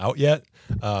book wasn't out yet.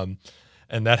 And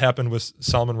that happened with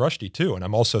Salman Rushdie too. And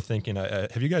I'm also thinking,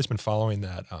 have you guys been following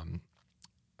that?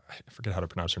 I forget how to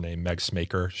pronounce her name, Meg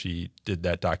Smaker. She did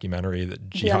that documentary, that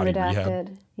Jihadi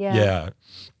Rehab. Yeah.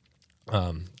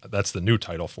 That's the new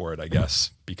title for it, I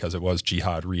guess, because it was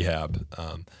Jihad Rehab.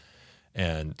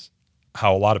 And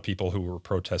how a lot of people who were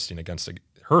protesting against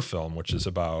her film, which is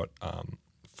about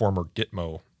former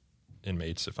Gitmo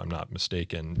inmates, if I'm not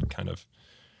mistaken, kind of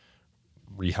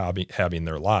rehabbing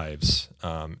their lives.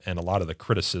 And a lot of the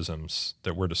criticisms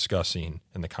that we're discussing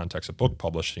in the context of book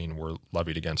publishing were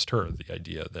levied against her. The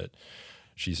idea that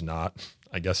she's not,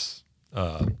 I guess,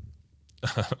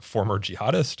 former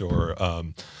jihadist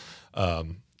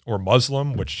or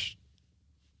Muslim, which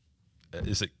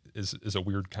is a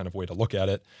weird kind of way to look at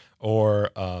it, or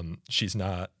she's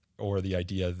not, or the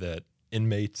idea that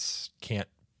inmates can't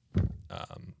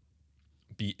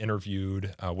be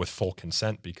interviewed with full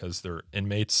consent because they're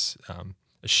inmates,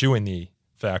 eschewing the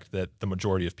fact that the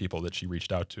majority of people that she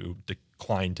reached out to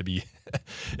declined to be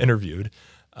interviewed.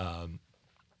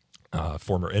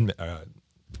 Former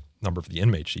number of the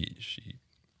inmates she.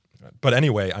 But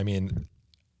anyway, I mean,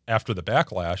 after the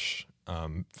backlash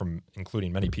from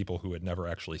including many people who had never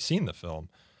actually seen the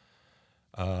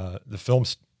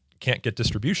films can't get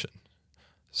distribution.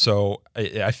 So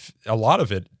a lot of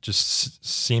it just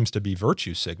seems to be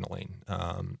virtue signaling.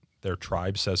 Their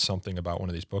tribe says something about one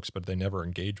of these books, but they never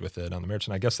engage with it on the merits.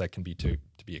 And I guess that can be to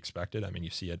be expected. I mean, you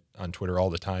see it on Twitter all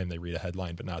the time. They read a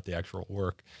headline, but not the actual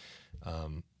work.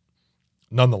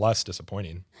 Nonetheless,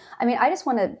 disappointing. I mean, I just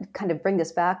want to kind of bring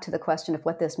this back to the question of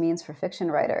what this means for fiction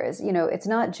writers. You know, it's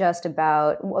not just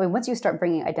about, I mean, once you start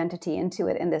bringing identity into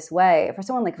it in this way, for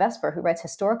someone like Vesper who writes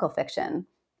historical fiction,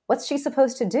 what's she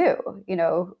supposed to do? You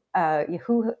know,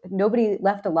 nobody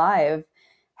left alive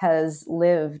has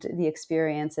lived the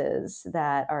experiences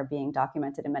that are being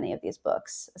documented in many of these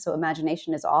books. So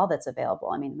imagination is all that's available.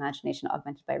 I mean, imagination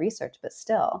augmented by research, but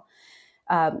still,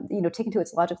 taken to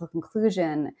its logical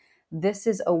conclusion, this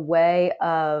is a way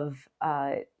of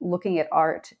looking at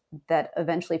art that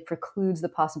eventually precludes the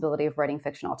possibility of writing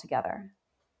fiction altogether.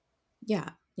 Yeah,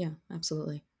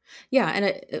 absolutely. Yeah,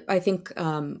 and I think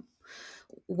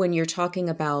when you're talking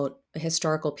about a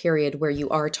historical period where you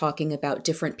are talking about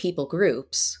different people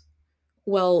groups,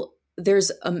 well, there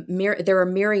are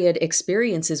myriad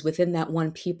experiences within that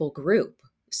one people group.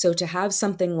 So to have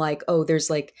something like, oh, there's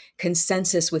like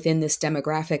consensus within this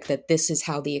demographic that this is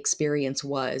how the experience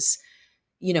was,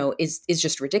 is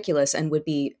just ridiculous and would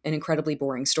be an incredibly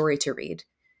boring story to read.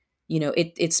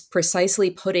 It's precisely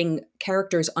putting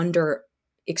characters under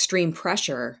extreme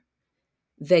pressure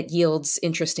that yields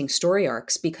interesting story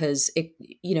arcs, because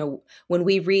when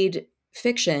we read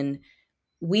fiction,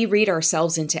 we read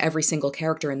ourselves into every single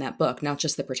character in that book, not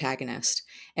just the protagonist.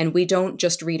 And we don't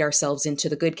just read ourselves into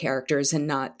the good characters and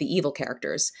not the evil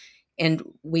characters. And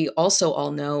we also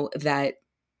all know that,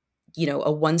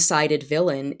 a one-sided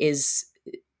villain is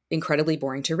incredibly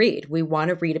boring to read. We want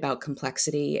to read about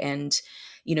complexity and,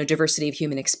 diversity of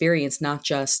human experience, not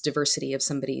just diversity of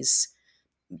somebody's,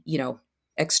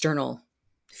 external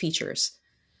features.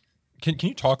 Can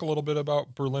you talk a little bit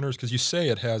about Berliners? Because you say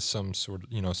it has some sort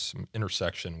of, some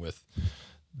intersection with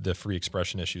the free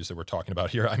expression issues that we're talking about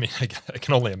here. I mean, I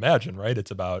can only imagine, right?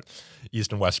 It's about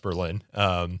East and West Berlin,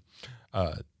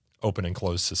 open and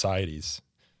closed societies.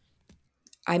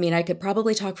 I mean, I could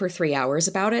probably talk for 3 hours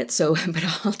about it,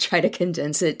 but I'll try to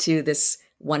condense it to this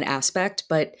one aspect.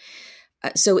 But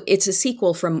so it's a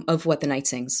sequel of What the Night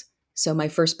Sings. So my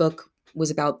first book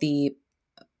was about the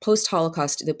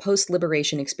post-Holocaust, the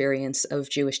post-liberation experience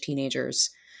of Jewish teenagers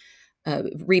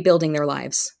rebuilding their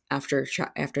lives after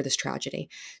this tragedy.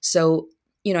 So,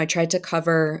 I tried to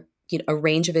cover a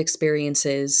range of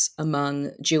experiences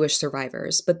among Jewish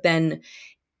survivors, but then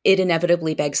it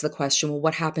inevitably begs the question, well,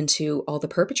 what happened to all the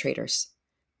perpetrators?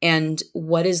 And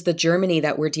what is the Germany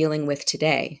that we're dealing with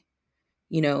today?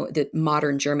 the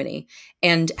modern Germany.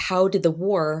 And how did the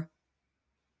war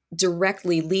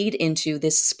directly lead into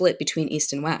this split between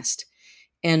East and West?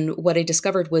 And what I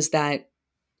discovered was that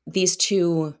these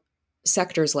two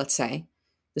sectors, let's say,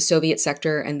 the Soviet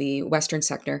sector and the Western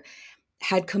sector,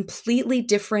 had completely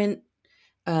different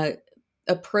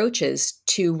approaches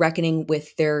to reckoning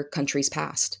with their country's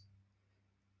past.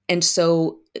 And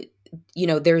so,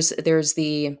 there's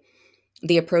the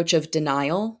approach of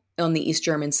denial on the East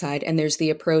German side, and there's the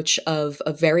approach of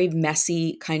a very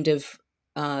messy kind of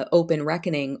open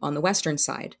reckoning on the Western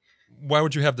side. Why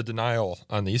would you have the denial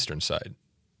on the Eastern side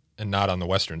and not on the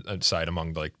Western side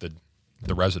among like the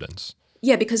residents?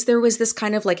 Yeah, because there was this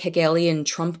kind of like Hegelian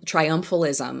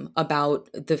triumphalism about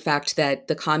the fact that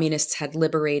the communists had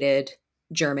liberated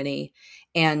Germany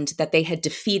and that they had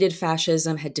defeated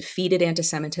fascism, had defeated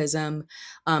anti-Semitism,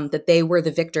 that they were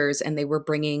the victors and they were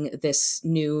bringing this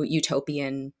new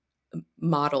utopian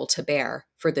model to bear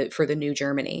for the new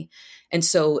Germany. And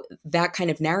so that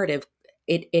kind of narrative,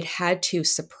 it had to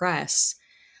suppress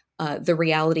the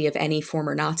reality of any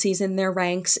former Nazis in their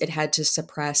ranks. It had to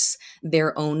suppress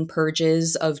their own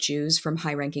purges of Jews from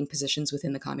high-ranking positions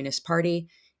within the Communist Party.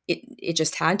 It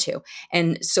just had to.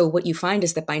 And so what you find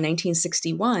is that by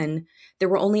 1961, there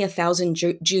were only 1,000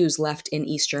 Jews left in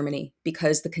East Germany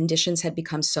because the conditions had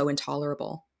become so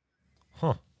intolerable.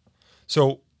 Huh.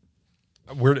 So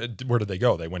where did they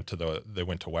go? They went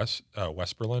to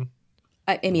West Berlin?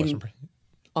 I mean,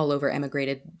 all over,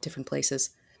 emigrated different places.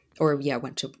 Or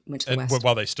went to the West.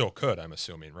 Well, they still could, I'm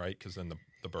assuming, right? Because then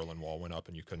the Berlin Wall went up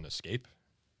and you couldn't escape.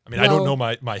 I mean, I don't know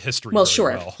my history. Well,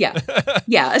 sure, well.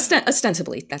 Yeah.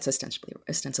 Ostensibly, that's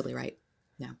ostensibly right.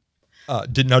 Yeah.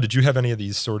 Did you have any of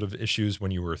these sort of issues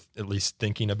when you were at least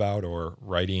thinking about or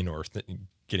writing or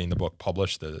getting the book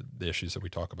published? The issues that we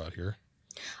talk about here.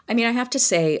 I mean, I have to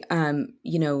say,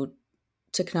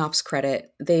 to Knopf's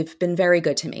credit, they've been very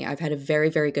good to me. I've had a very,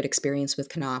 very good experience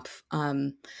with Knopf.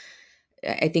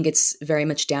 I think it's very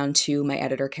much down to my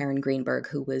editor, Karen Greenberg,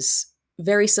 who was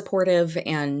very supportive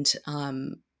and,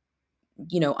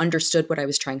 understood what I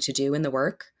was trying to do in the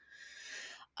work.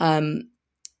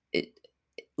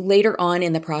 Later on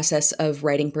in the process of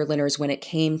writing Berliners, when it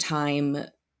came time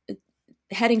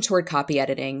heading toward copy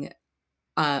editing,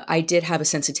 I did have a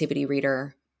sensitivity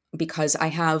reader because I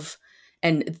have,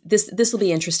 and this will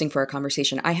be interesting for our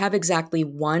conversation, I have exactly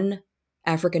one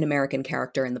African-American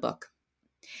character in the book.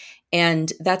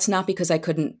 And that's not because I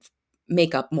couldn't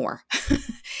make up more.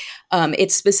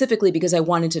 It's specifically because I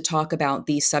wanted to talk about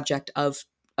the subject of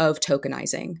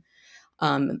tokenizing.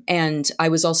 And I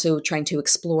was also trying to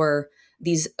explore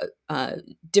these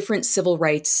different civil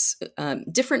rights,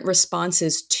 different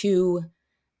responses to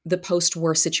the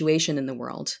post-war situation in the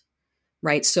world,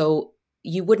 right? So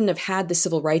you wouldn't have had the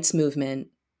civil rights movement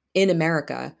in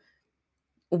America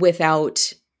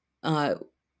without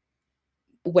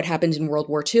what happened in World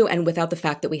War II and without the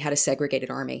fact that we had a segregated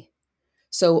army.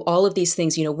 So all of these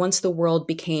things, once the world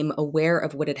became aware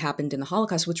of what had happened in the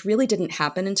Holocaust, which really didn't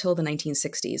happen until the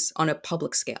 1960s on a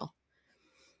public scale,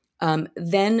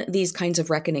 then these kinds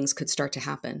of reckonings could start to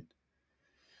happen.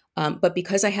 But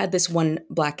because I had this one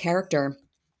Black character,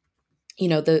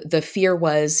 the fear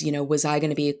was, was I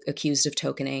going to be accused of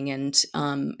tokening?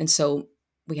 And so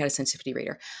we had a sensitivity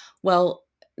reader. Well,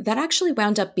 that actually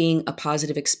wound up being a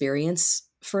positive experience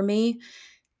for me.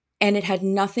 And it had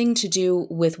nothing to do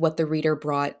with what the reader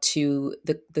brought to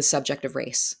the subject of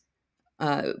race.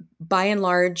 By and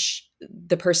large,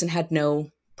 the person had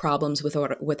no problems with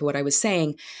what I was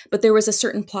saying, but there was a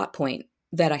certain plot point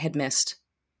that I had missed.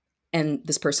 And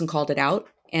this person called it out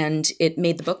and it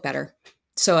made the book better.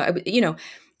 So,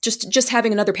 just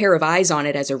having another pair of eyes on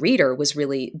it as a reader was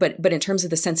really, but in terms of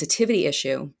the sensitivity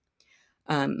issue,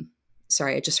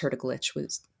 sorry, I just heard a glitch.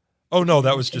 Oh no,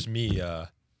 that was just me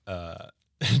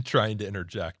trying to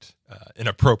interject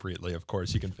inappropriately. Of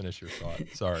course, you can finish your thought.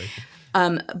 Sorry.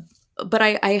 But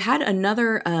I had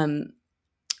another.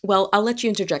 Well, I'll let you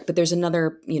interject. But there's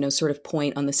another, sort of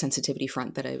point on the sensitivity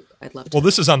front that I'd love to. Well,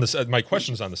 this is on the my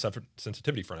question's on the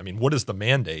sensitivity front. I mean, what is the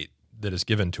mandate that is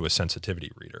given to a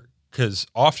sensitivity reader? Because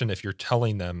often, if you're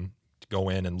telling them to go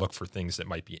in and look for things that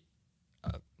might be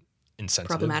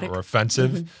insensitive or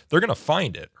offensive, they're going to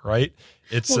find it, right?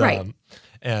 It's well, right.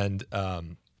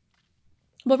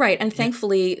 Well, right. And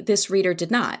thankfully, this reader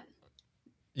did not.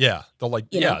 Yeah.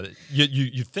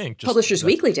 You think. Just Publishers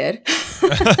Weekly did.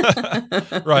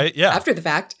 Right, yeah. After the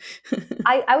fact.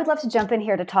 I would love to jump in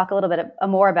here to talk a little bit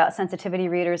more about sensitivity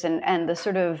readers and the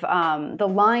sort of the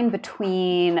line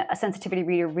between a sensitivity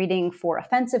reader reading for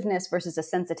offensiveness versus a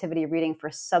sensitivity reading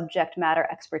for subject matter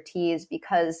expertise,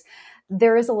 because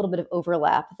there is a little bit of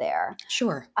overlap there.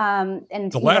 Sure.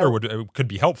 And the latter could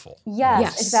be helpful.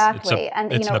 Yes, exactly.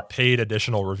 It's a paid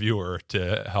additional reviewer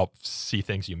to help see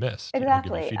things you missed.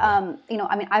 Exactly.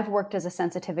 I've worked as a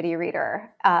sensitivity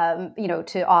reader,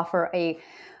 to offer a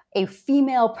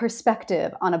female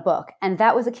perspective on a book. And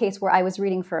that was a case where I was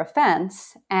reading for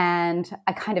offense and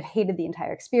I kind of hated the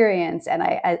entire experience. And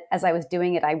as I was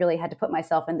doing it, I really had to put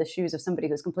myself in the shoes of somebody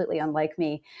who's completely unlike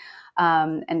me.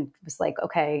 And was like,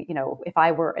 okay, if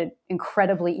I were an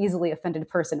incredibly easily offended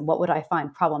person, what would I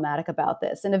find problematic about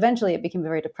this? And eventually it became a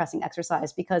very depressing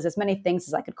exercise because as many things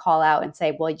as I could call out and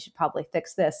say, well, you should probably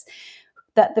fix this,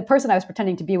 that the person I was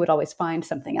pretending to be would always find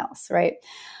something else, right?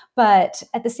 But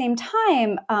at the same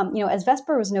time, as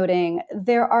Vesper was noting,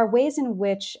 there are ways in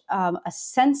which a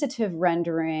sensitive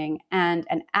rendering and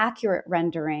an accurate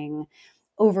rendering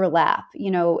overlap.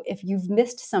 If you've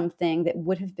missed something that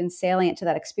would have been salient to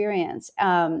that experience,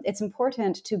 it's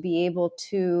important to be able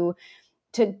to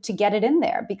get it in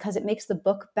there because it makes the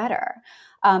book better.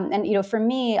 And for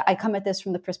me, I come at this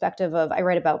from the perspective of I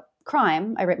write about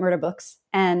crime, I write murder books,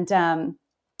 and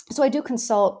so I do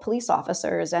consult police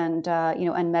officers and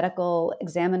medical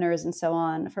examiners and so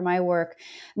on for my work,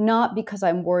 not because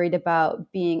I'm worried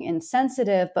about being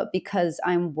insensitive, but because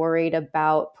I'm worried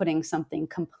about putting something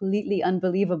completely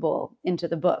unbelievable into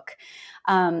the book.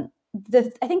 I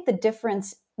think the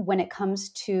difference when it comes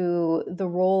to the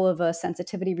role of a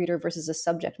sensitivity reader versus a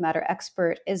subject matter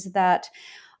expert is that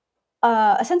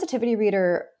a sensitivity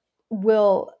reader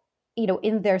will,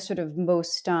 in their sort of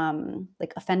most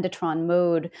like offenditron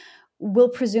mode, will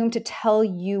presume to tell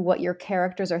you what your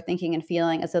characters are thinking and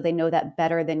feeling as though they know that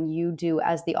better than you do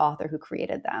as the author who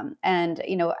created them. And,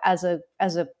 as an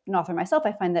author myself,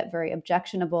 I find that very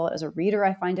objectionable. As a reader,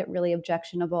 I find it really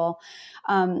objectionable.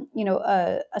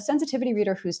 A sensitivity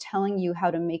reader who's telling you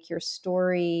how to make your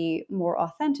story more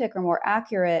authentic or more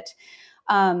accurate,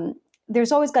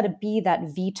 there's always got to be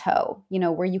that veto,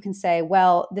 where you can say,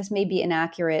 well, this may be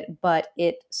inaccurate, but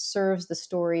it serves the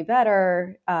story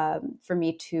better for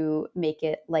me to make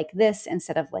it like this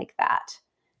instead of like that.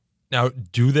 Now,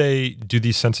 do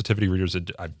these sensitivity readers,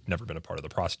 I've never been a part of the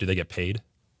process, do they get paid?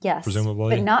 Yes,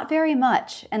 presumably, but not very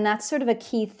much. And that's sort of a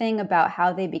key thing about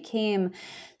how they became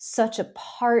such a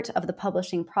part of the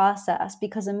publishing process,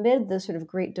 because amid the sort of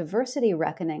great diversity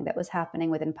reckoning that was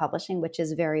happening within publishing, which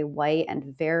is very white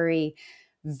and very,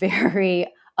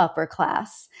 very upper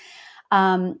class.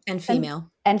 And female.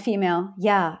 And female.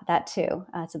 Yeah, that too.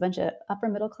 It's a bunch of upper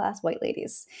middle class white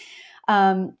ladies.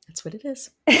 That's what it is.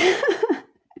 I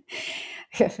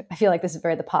feel like this is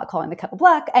very the pot calling the kettle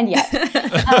black. And yet.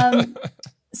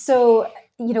 So,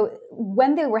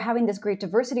 when they were having this great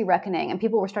diversity reckoning and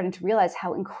people were starting to realize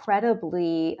how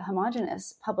incredibly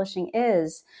homogenous publishing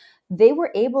is, they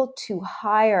were able to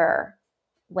hire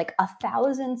like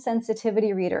 1,000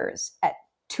 sensitivity readers at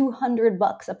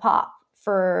 $200 a pop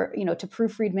for, to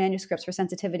proofread manuscripts for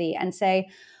sensitivity and say,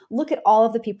 look at all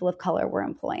of the people of color we're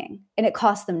employing. And it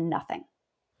cost them nothing.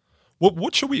 Well,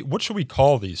 what should we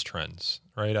call these trends,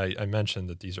 right? I mentioned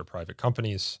that these are private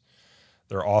companies.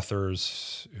 They're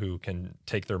authors who can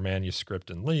take their manuscript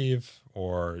and leave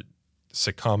or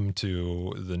succumb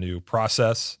to the new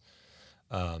process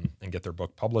and get their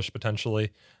book published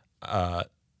potentially.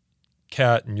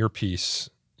 Kat, in your piece,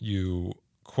 you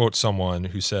quote someone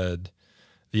who said,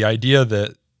 the idea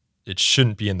that it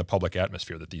shouldn't be in the public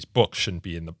atmosphere, that these books shouldn't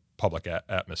be in the public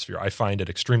atmosphere, I find it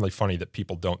extremely funny that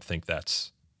people don't think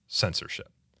that's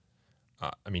censorship.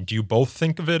 Do you both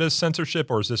think of it as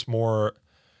censorship, or is this more...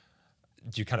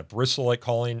 Do you kind of bristle at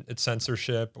calling it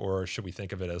censorship, or should we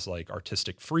think of it as like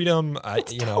artistic freedom?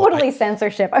 It's totally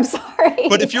censorship. I'm sorry.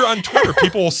 But if you're on Twitter,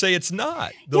 people will say it's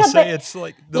not. They'll say,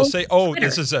 oh, Twitter.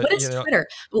 This is a, what is Twitter?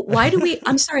 Why do we,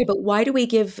 I'm sorry, but why do we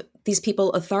give these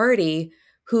people authority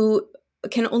who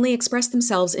can only express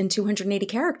themselves in 280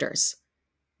 characters?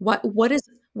 What is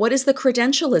the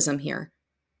credentialism here?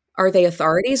 Are they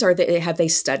authorities? Have they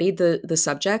studied the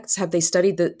subjects? Have they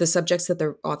studied the subjects that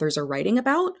the authors are writing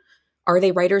about? Are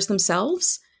they writers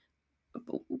themselves?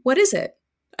 What is it?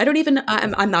 I don't even,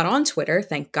 I'm not on Twitter,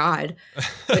 thank God.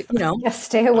 But, Yes,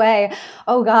 stay away.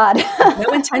 Oh God. I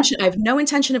have no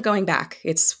intention of going back.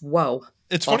 It's whoa.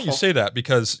 It's awful. Funny you say that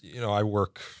because, I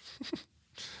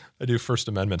do First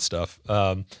Amendment stuff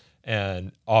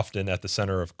and often at the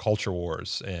center of culture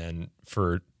wars. And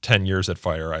for 10 years at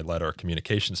FIRE, I led our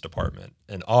communications department.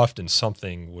 And often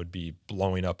something would be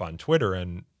blowing up on Twitter,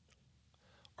 and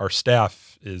our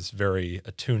staff is very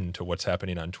attuned to what's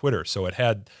happening on Twitter. So it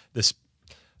had this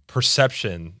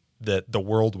perception that the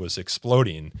world was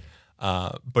exploding.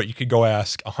 But you could go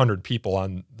ask 100 people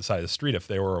on the side of the street if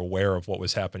they were aware of what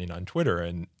was happening on Twitter,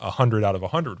 and 100 out of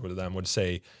 100 of them would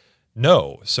say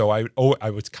no. So I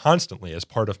was constantly, as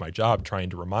part of my job, trying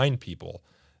to remind people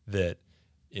that,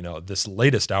 this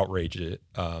latest outrage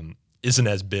isn't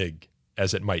as big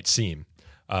as it might seem,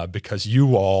 because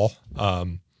you all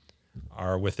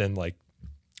are within like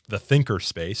the thinker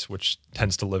space, which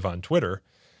tends to live on Twitter.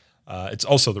 It's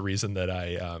also the reason that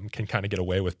I can kind of get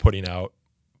away with putting out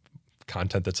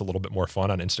content that's a little bit more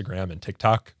fun on Instagram and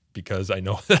TikTok, because I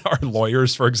know that our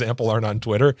lawyers, for example, aren't on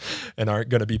Twitter and aren't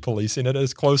going to be policing it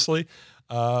as closely.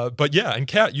 But yeah, and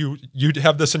Kat, you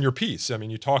have this in your piece. I mean,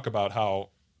 you talk about how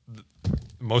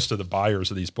most of the buyers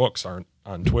of these books aren't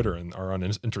on Twitter and are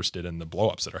uninterested in the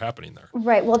blowups that are happening there.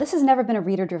 Right. Well, this has never been a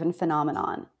reader-driven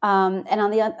phenomenon. And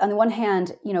on the one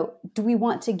hand, do we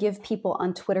want to give people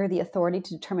on Twitter the authority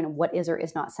to determine what is or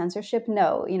is not censorship?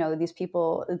 No. These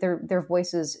people, their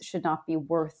voices should not be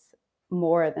worth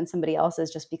more than somebody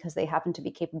else's just because they happen to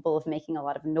be capable of making a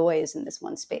lot of noise in this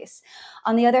one space.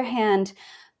 On the other hand,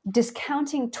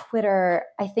 discounting Twitter,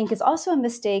 I think, is also a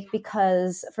mistake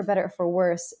because, for better or for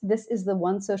worse, this is the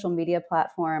one social media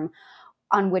platform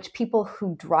on which people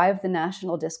who drive the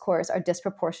national discourse are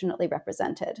disproportionately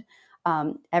represented.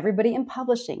 Everybody in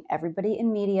publishing, everybody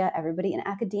in media, everybody in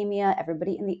academia,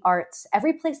 everybody in the arts,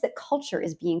 every place that culture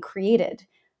is being created,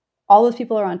 all those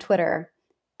people are on Twitter,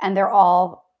 and they're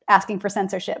all asking for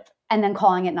censorship and then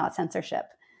calling it not censorship.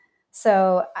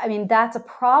 So, I mean, that's a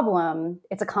problem.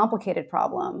 It's a complicated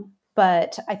problem.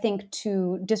 But I think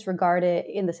to disregard it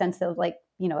in the sense of, like,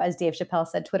 as Dave Chappelle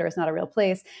said, Twitter is not a real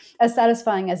place, as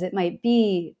satisfying as it might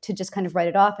be to just kind of write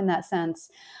it off in that sense,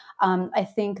 I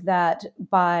think that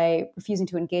by refusing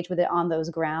to engage with it on those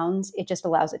grounds, it just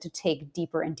allows it to take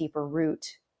deeper and deeper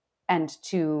root and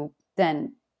to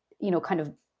then, kind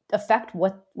of affect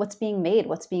what's being made,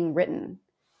 what's being written.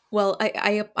 Well,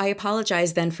 I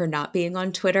apologize then for not being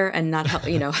on Twitter and not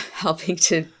helping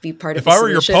to be part of the solution. If I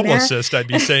were your publicist, I'd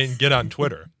be saying get on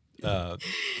Twitter, but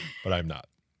I'm not.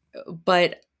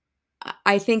 But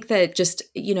I think that just,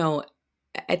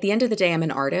 at the end of the day, I'm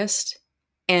an artist,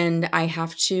 and I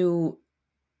have to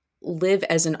live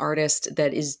as an artist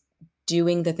that is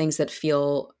doing the things that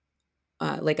feel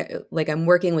like I'm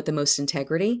working with the most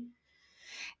integrity.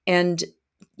 And,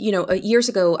 years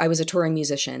ago, I was a touring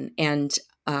musician, and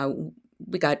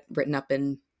we got written up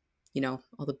in,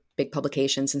 all the big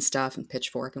publications and stuff, and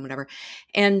Pitchfork and whatever.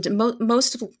 And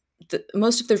most of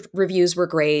the reviews were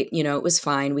great. It was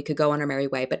fine. We could go on our merry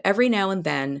way. But every now and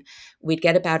then we'd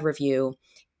get a bad review,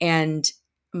 and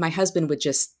my husband would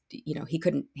just, he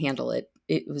couldn't handle it.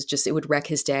 It would wreck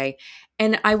his day.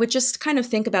 And I would just kind of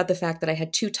think about the fact that I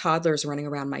had 2 toddlers running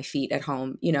around my feet at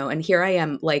home, and here I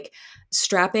am, like,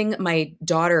 strapping my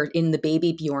daughter in the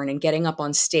baby Bjorn and getting up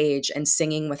on stage and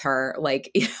singing with her,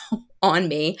 like, on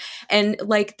me. And,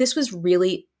 like, this was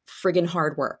really friggin'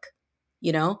 hard work,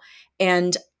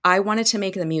 and I wanted to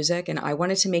make the music and I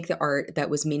wanted to make the art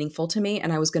that was meaningful to me,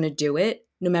 and I was going to do it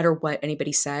no matter what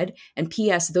anybody said. And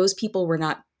P.S., those people were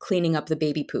not cleaning up the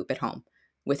baby poop at home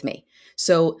with me.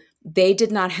 So they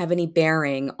did not have any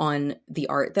bearing on the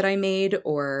art that I made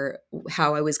or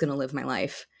how I was going to live my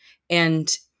life.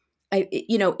 And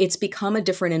it's become a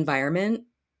different environment.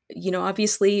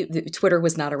 Obviously Twitter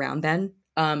was not around then.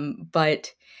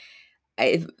 But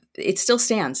it still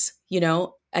stands,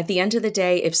 at the end of the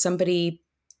day, if somebody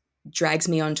drags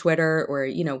me on Twitter or,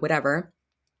 whatever,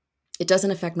 it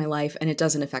doesn't affect my life and it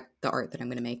doesn't affect the art that I'm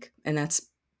going to make. And that's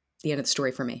the end of the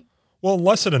story for me. Well,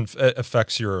 unless it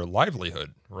affects your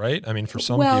livelihood, right? I mean, for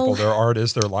some people, their art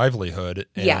is their livelihood.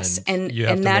 And yes. And you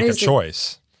have to make a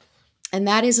choice. And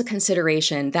that is a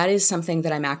consideration. That is something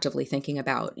that I'm actively thinking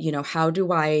about. How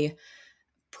do I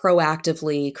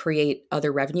proactively create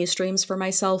other revenue streams for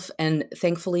myself? And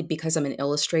thankfully, because I'm an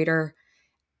illustrator,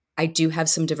 I do have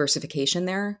some diversification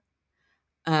there.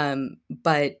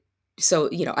 But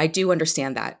so, I do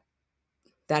understand that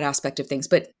aspect of things.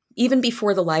 But even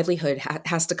before the livelihood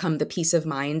has to come the peace of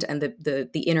mind and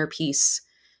the inner peace,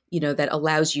 that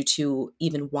allows you to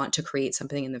even want to create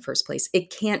something in the first place. It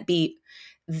can't be,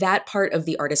 that part of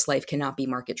the artist's life cannot be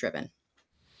market driven.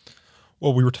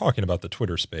 Well, we were talking about the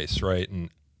Twitter space, right? And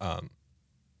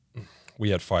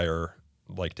we at FIRE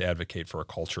like to advocate for a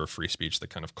culture of free speech, the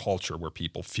kind of culture where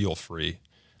people feel free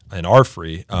and are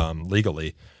free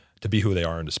legally to be who they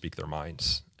are and to speak their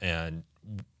minds. And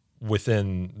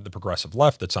within the progressive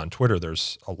left that's on Twitter,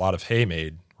 there's a lot of hay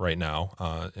made right now,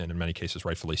 and in many cases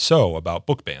rightfully so, about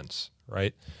book bans,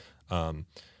 right? But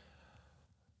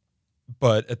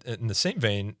in the same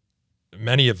vein,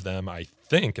 many of them, I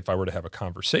think, if I were to have a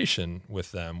conversation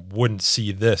with them, wouldn't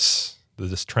see this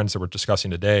this trends that we're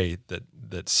discussing today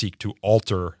that seek to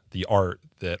alter the art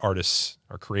that artists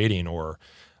are creating, or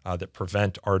that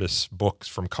prevent artists' books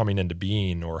from coming into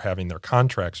being or having their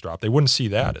contracts dropped, they wouldn't see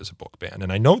that as a book ban.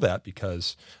 And I know that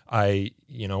because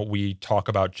we talk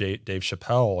about Dave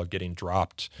Chappelle getting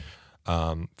dropped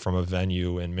from a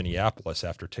venue in Minneapolis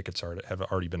after tickets have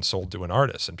already been sold to an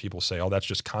artist, and people say, "Oh, that's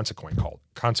just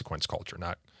consequence culture,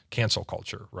 not cancel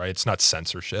culture," right? It's not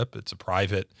censorship; it's a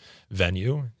private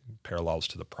venue, parallels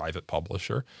to the private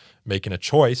publisher, making a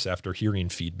choice after hearing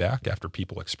feedback, after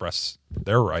people express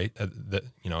their right,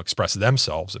 express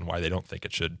themselves and why they don't think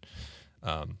it should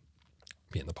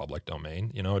be in the public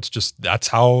domain. It's just that's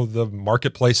how the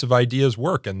marketplace of ideas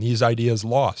work, and these ideas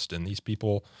lost, and these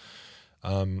people's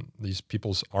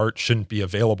art shouldn't be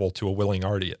available to a willing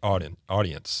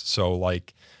audience. So,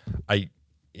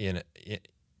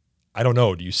 I don't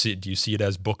know. Do you see it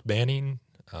as book banning?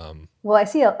 Well, I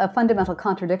see a fundamental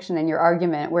contradiction in your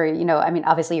argument where,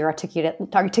 obviously you're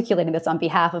articulating this on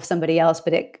behalf of somebody else,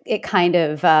 but it kind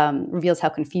of reveals how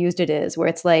confused it is, where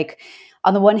it's like,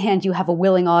 on the one hand, you have a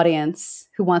willing audience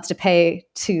who wants to pay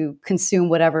to consume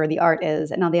whatever the art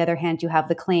is. And on the other hand, you have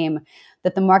the claim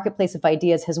that the marketplace of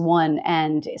ideas has won.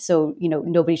 And so,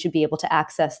 nobody should be able to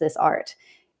access this art.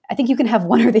 I think you can have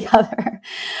one or the other.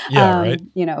 Yeah, right.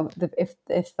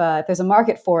 If there's a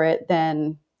market for it,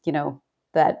 then,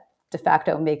 that de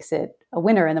facto makes it a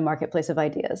winner in the marketplace of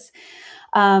ideas.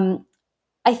 I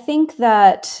think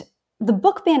that the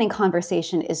book banning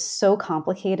conversation is so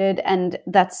complicated, and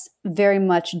that's very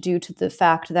much due to the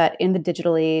fact that in the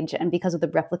digital age and because of the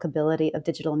replicability of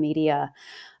digital media,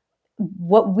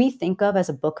 what we think of as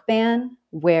a book ban,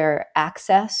 where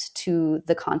access to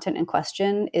the content in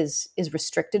question is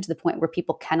restricted to the point where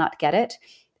people cannot get it,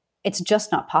 it's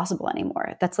just not possible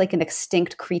anymore. That's like an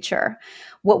extinct creature.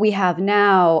 What we have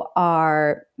now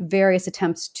are various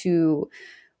attempts to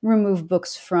remove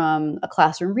books from a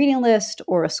classroom reading list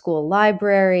or a school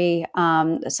library.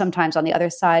 Sometimes on the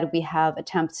other side, we have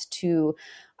attempts to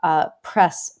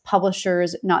press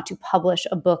publishers not to publish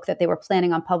a book that they were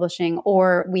planning on publishing,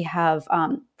 or we have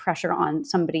pressure on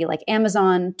somebody like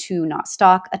Amazon to not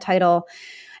stock a title.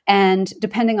 And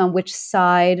depending on which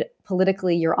side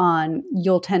politically you're on,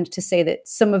 you'll tend to say that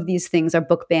some of these things are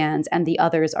book bans and the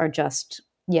others are just,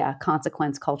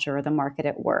 consequence culture or the market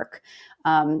at work.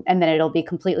 And then it'll be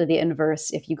completely the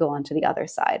inverse if you go on to the other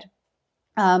side.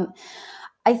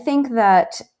 I think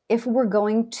that if we're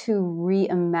going to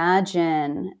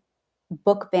reimagine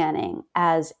book banning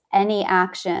as any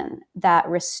action that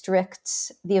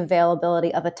restricts the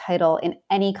availability of a title in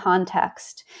any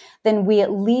context, then we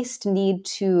at least need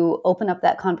to open up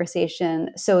that conversation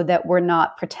so that we're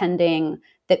not pretending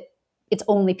that it's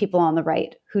only people on the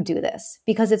right who do this,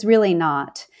 because it's really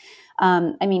not.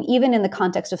 Even in the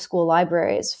context of school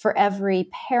libraries, for every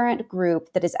parent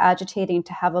group that is agitating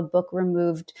to have a book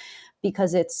removed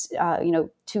because it's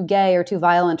too gay or too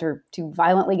violent or too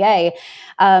violently gay,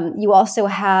 you also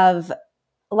have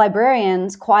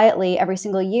librarians quietly every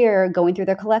single year going through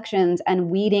their collections and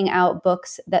weeding out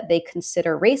books that they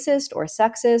consider racist or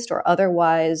sexist or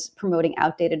otherwise promoting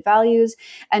outdated values.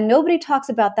 And nobody talks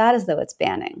about that as though it's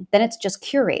banning. Then it's just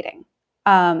curating.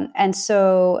 And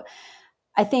so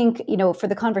I think, for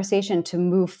the conversation to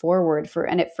move forward, for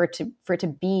it to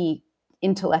be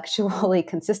intellectually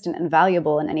consistent and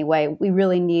valuable in any way, we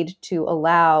really need to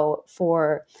allow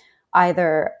for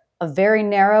either a very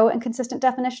narrow and consistent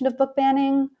definition of book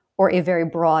banning or a very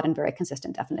broad and very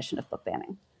consistent definition of book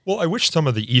banning. Well, I wish some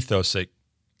of the ethos that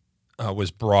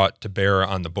was brought to bear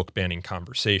on the book banning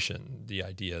conversation, the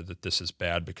idea that this is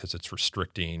bad because it's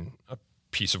restricting a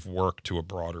piece of work to a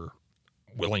broader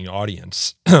willing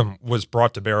audience, was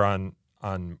brought to bear on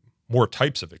more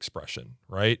types of expression,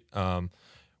 right?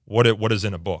 What is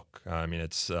in a book?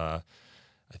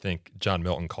 I think John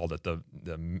Milton called it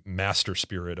the master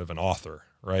spirit of an author,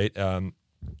 right?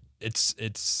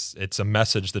 It's a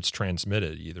message that's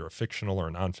transmitted, either a fictional or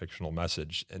a non-fictional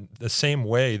message, and the same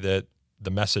way that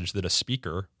the message that a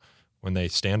speaker, when they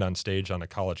stand on stage on a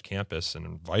college campus and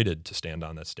invited to stand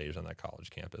on that stage on that college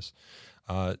campus,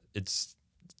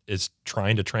 it's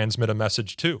trying to transmit a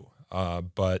message too.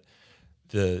 But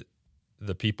the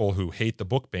people who hate the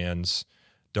book bans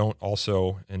don't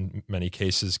also, in many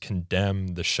cases,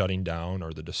 condemn the shutting down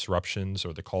or the disruptions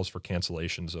or the calls for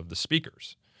cancellations of the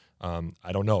speakers.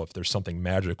 I don't know if there's something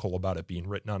magical about it being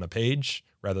written on a page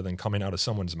rather than coming out of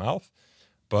someone's mouth,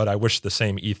 but I wish the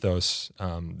same ethos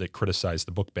that criticized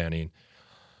the book banning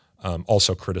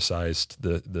also criticized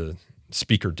the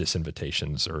speaker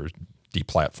disinvitations or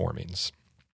deplatformings.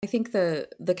 I think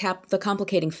the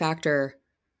complicating factor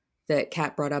that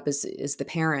Kat brought up is the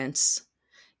parents.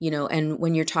 And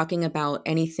when you're talking about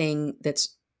anything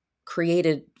that's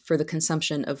created for the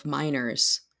consumption of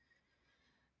minors,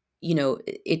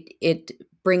 it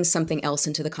brings something else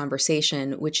into the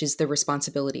conversation, which is the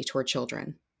responsibility toward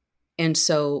children. And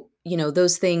so,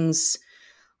 those things,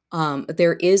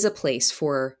 there is a place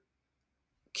for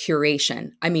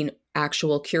curation. I mean,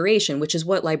 actual curation, which is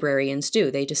what librarians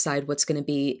do. They decide what's going to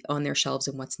be on their shelves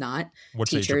and what's not.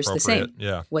 What's Teachers, age the same. appropriate?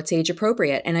 Yeah. What's age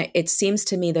appropriate? And it seems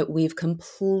to me that we've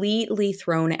completely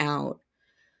thrown out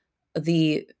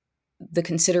the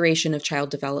consideration of child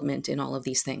development in all of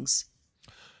these things.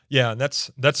 Yeah, and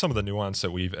that's some of the nuance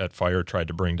that we've at Fire tried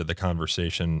to bring to the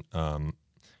conversation.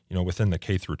 Within the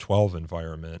K through 12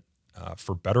 environment,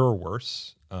 for better or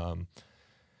worse,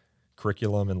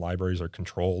 curriculum and libraries are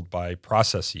controlled by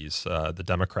processes, the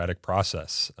democratic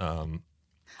process.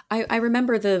 I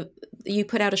remember you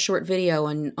put out a short video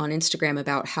on Instagram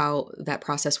about how that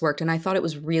process worked, and I thought it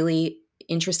was really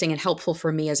interesting and helpful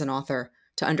for me as an author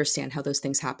to understand how those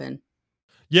things happen.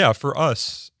 Yeah, for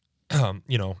us,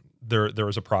 there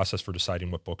is a process for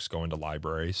deciding what books go into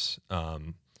libraries.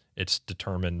 It's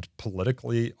determined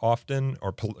politically often,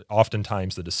 or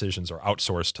oftentimes the decisions are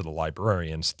outsourced to the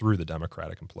librarians through the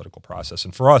democratic and political process.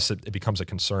 And for us, it becomes a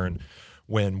concern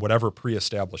when whatever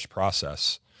pre-established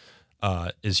process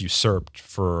is usurped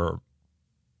for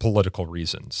political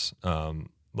reasons.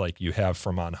 Like you have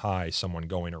from on high someone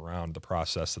going around the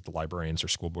process that the librarians or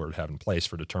school board have in place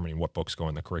for determining what books go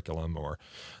in the curriculum or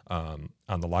on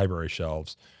the library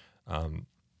shelves.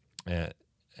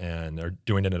 And they're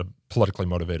doing it in a politically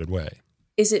motivated way.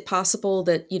 Is it possible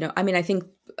that, I think,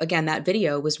 again, that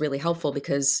video was really helpful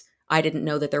because I didn't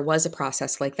know that there was a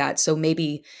process like that. So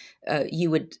maybe you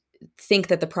would think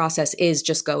that the process is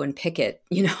just go and picket,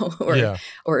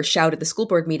 or shout at the school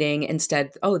board meeting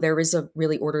instead. Oh, there is a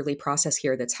really orderly process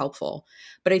here that's helpful.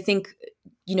 But I think,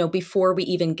 before we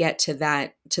even get to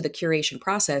that, to the curation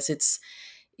process,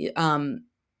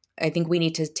 I think we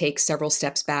need to take several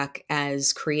steps back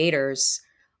as creators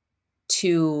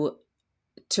to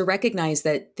recognize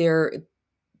that there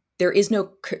is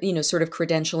no, sort of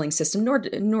credentialing system,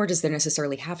 nor does there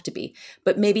necessarily have to be.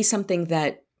 But maybe something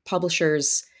that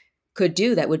publishers could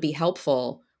do that would be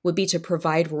helpful would be to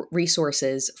provide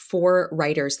resources for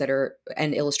writers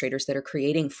and illustrators that are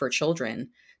creating for children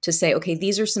to say, okay,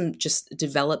 these are some just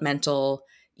developmental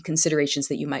considerations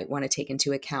that you might want to take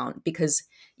into account, because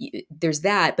there's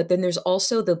that, but then there's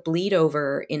also the bleed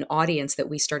over in audience that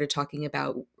we started talking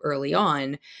about early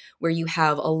on, where you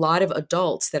have a lot of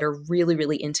adults that are really,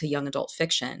 really into young adult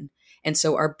fiction. And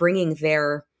so are bringing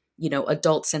their,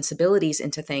 adult sensibilities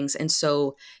into things. And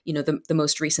so, the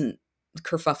most recent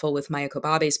kerfuffle with Maya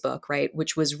Kobabe's book, right,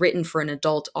 which was written for an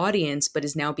adult audience, but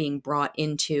is now being brought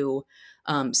into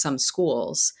some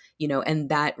schools, and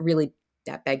that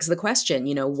begs the question,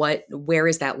 where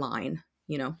is that line,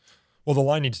 Well, the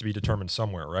line needs to be determined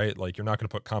somewhere, right? Like you're not going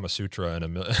to put Kama Sutra in a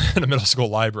middle school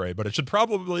library, but it should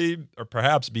probably or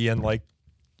perhaps be in like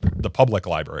the public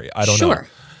library. I don't know.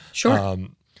 Sure.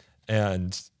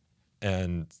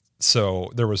 And so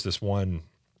there was this one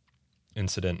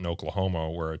incident in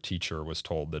Oklahoma where a teacher was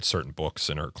told that certain books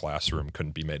in her classroom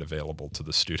couldn't be made available to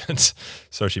the students.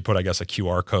 So she put, I guess, a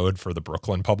QR code for the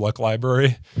Brooklyn Public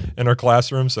Library in her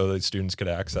classroom so that students could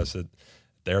access it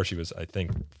there. She was, I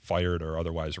think, fired or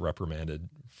otherwise reprimanded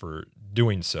for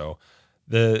doing so.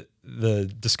 The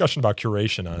discussion about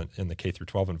curation in the K through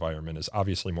 12 environment is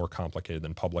obviously more complicated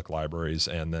than public libraries,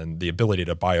 and then the ability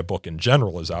to buy a book in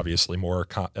general is obviously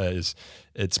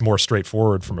it's more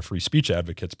straightforward from a free speech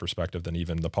advocate's perspective than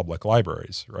even the public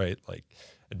libraries, right? Like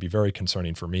it'd be very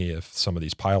concerning for me if some of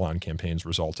these pile-on campaigns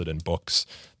resulted in books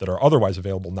that are otherwise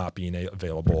available not being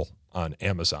available on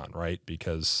Amazon, right?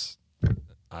 Because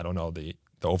I don't know, the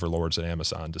overlords at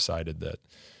Amazon decided that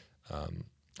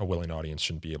a willing audience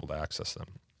shouldn't be able to access them.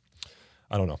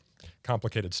 I don't know.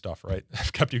 Complicated stuff, right?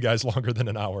 I've kept you guys longer than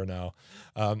an hour now.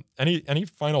 Any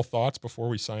final thoughts before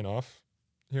we sign off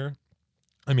here?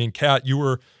 I mean, Kat, you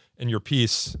were in your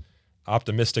piece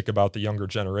optimistic about the younger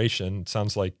generation. It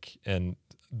sounds like, and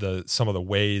some of the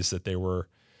ways that they were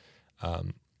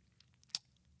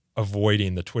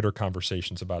avoiding the Twitter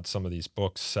conversations about some of these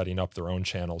books, setting up their own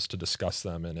channels to discuss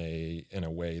them in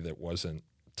a way that wasn't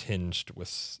tinged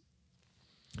with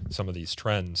some of these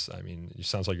trends. I mean, it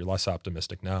sounds like you're less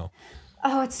optimistic now.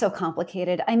 Oh, it's so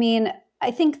complicated. I mean,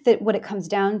 I think that what it comes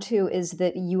down to is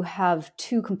that you have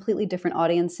two completely different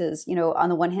audiences. On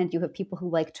the one hand, you have people who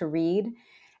like to read.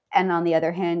 And on the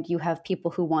other hand, you have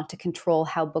people who want to control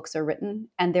how books are written.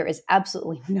 And there is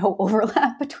absolutely no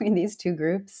overlap between these two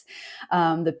groups.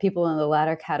 The people in the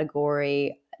latter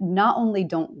category not only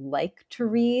don't like to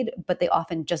read, but they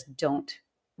often just don't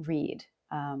read.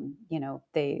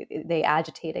 They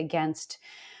agitate against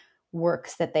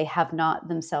works that they have not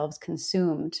themselves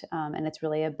consumed. And it's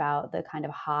really about the kind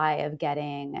of high of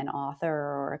getting an author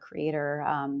or a creator,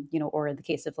 or in the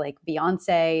case of like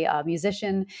Beyonce, a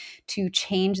musician, to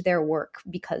change their work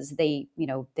because the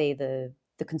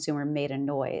consumer made a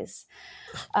noise.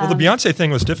 Well, the Beyonce thing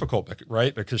was difficult,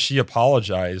 right? Because she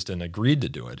apologized and agreed to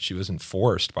do it. She wasn't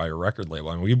forced by a record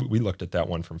label. And we looked at that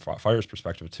one from Fire's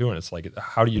perspective too. And it's like,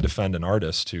 how do you defend an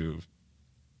artist who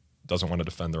doesn't want to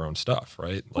defend their own stuff,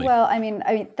 right? Like, well, I mean,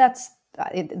 that's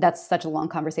such a long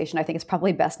conversation. I think it's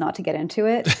probably best not to get into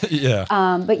it. Yeah.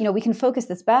 But we can focus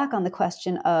this back on the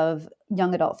question of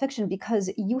young adult fiction, because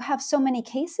you have so many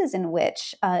cases in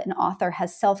which an author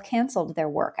has self-canceled their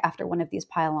work after one of these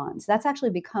pylons. That's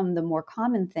actually become the more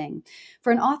common thing.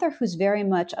 For an author who's very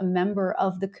much a member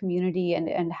of the community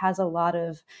and has a lot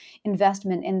of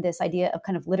investment in this idea of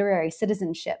kind of literary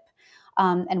citizenship,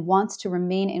 and wants to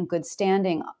remain in good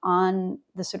standing on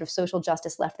the sort of social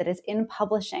justice left that is in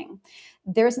publishing,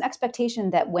 there's an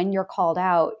expectation that when you're called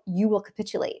out, you will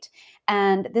capitulate.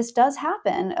 And this does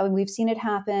happen. We've seen it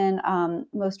happen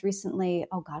most recently.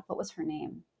 Oh God, what was her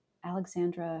name?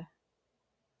 Alexandra.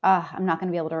 I'm not going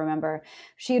to be able to remember.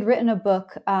 She had written a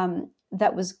book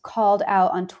that was called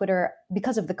out on Twitter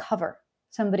because of the cover.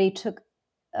 Somebody took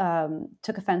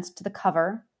offense to the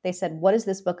cover. They said, "What is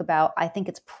this book about? I think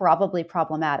it's probably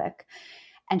problematic."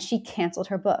 And she canceled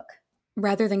her book.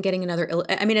 Rather than getting another,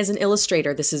 as an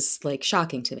illustrator, this is like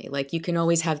shocking to me. Like, you can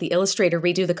always have the illustrator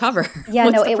redo the cover. Yeah,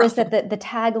 no, it was that the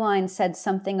tagline said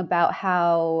something about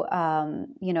how,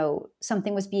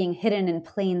 something was being hidden in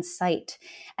plain sight.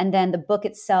 And then the book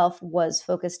itself was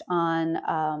focused on,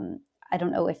 I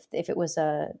don't know if it was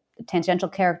a tangential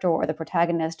character or the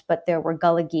protagonist, but there were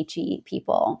Gullah Geechee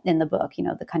people in the book,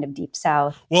 the kind of deep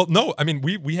South. Well, no, I mean,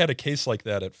 we had a case like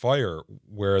that at Fire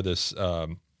where this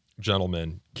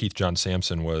gentleman, Keith John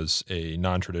Sampson, was a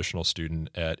non-traditional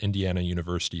student at Indiana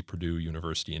University, Purdue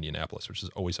University, Indianapolis, which is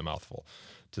always a mouthful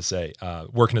to say,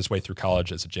 working his way through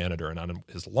college as a janitor. And on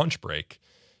his lunch break,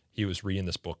 he was reading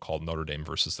this book called Notre Dame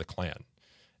versus the Klan.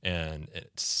 And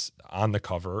it's on the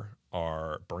cover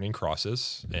are burning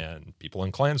crosses and people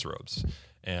in Klan's robes.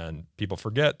 And people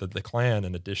forget that the Klan,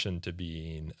 in addition to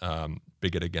being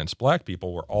bigoted against black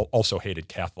people, were also hated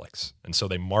Catholics. And so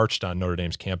they marched on Notre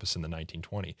Dame's campus in the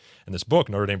 1920s. And this book,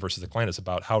 Notre Dame versus the Klan, is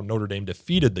about how Notre Dame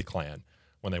defeated the Klan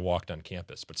when they walked on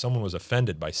campus. But someone was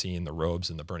offended by seeing the robes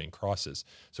and the burning crosses.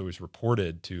 So he was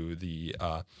reported to the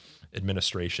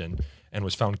administration and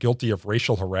was found guilty of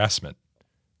racial harassment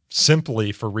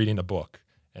simply for reading a book,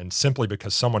 and simply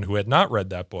because someone who had not read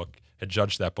that book had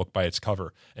judged that book by its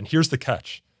cover. And here's the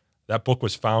catch. That book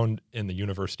was found in the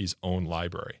university's own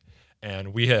library.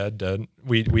 And we had done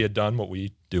what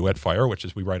we do at Fire, which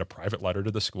is we write a private letter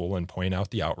to the school and point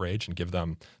out the outrage and give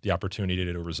them the opportunity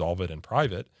to resolve it in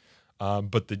private.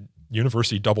 But the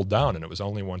university doubled down, and it was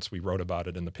only once we wrote about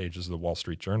it in the pages of the Wall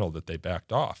Street Journal that they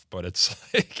backed off. But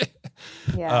it's like,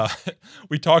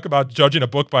 we talk about judging a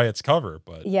book by its cover.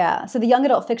 But yeah, so the young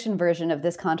adult fiction version of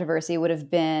this controversy would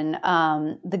have been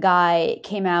the guy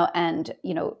came out and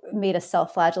made a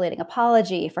self-flagellating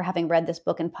apology for having read this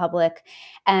book in public,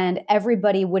 and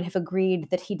everybody would have agreed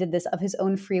that he did this of his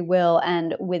own free will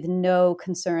and with no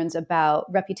concerns about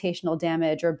reputational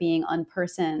damage or being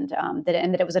unpersoned, and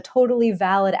that it was a totally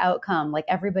valid outcome. Like,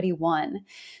 everybody won.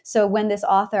 So when this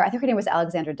author, I think her name was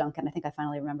Alexandra Duncan, I think I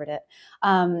finally remembered it,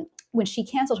 when she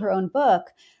canceled her own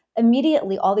book,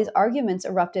 immediately all these arguments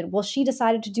erupted. Well, she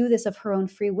decided to do this of her own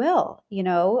free will.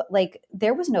 Like,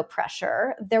 there was no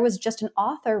pressure. There was just an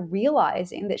author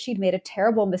realizing that she'd made a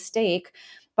terrible mistake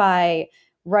by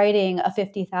writing a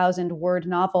 50,000 word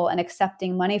novel and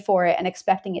accepting money for it and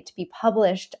expecting it to be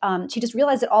published. She just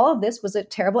realized that all of this was a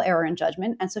terrible error in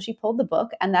judgment. And so she pulled the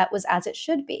book, and that was as it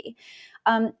should be.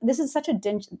 This is such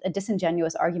a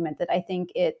disingenuous argument that I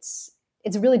think it's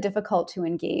really difficult to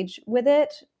engage with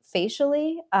it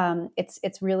facially.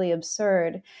 It's really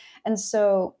absurd. And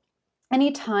so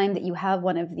anytime that you have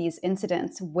one of these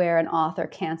incidents where an author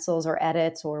cancels or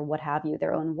edits or what have you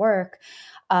their own work,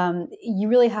 you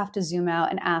really have to zoom out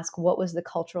and ask, what was the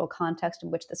cultural context in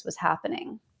which this was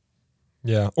happening?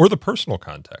 Yeah, or the personal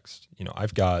context.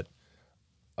 I've got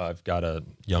a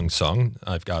young son,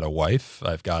 I've got a wife,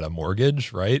 I've got a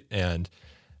mortgage, right? And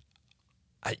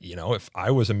if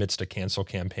I was amidst a cancel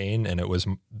campaign and it was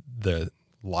the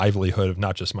livelihood of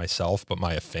not just myself but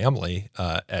my family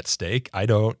at stake,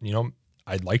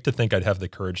 I'd like to think I'd have the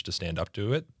courage to stand up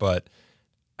to it, but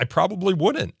I probably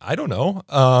wouldn't. I don't know,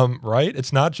 right?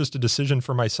 It's not just a decision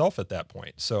for myself at that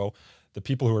point. So the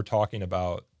people who are talking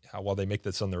about how, well, they make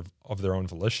this of their own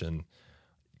volition,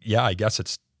 yeah, I guess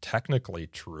it's technically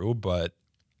true, but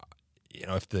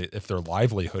if their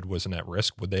livelihood wasn't at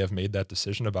risk, would they have made that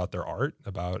decision about their art,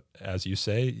 about, as you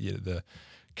say, the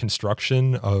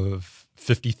construction of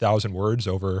 50,000 words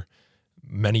over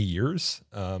many years?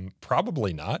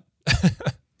 Probably not.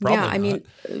 Yeah, I mean,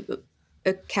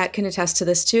 Kat can attest to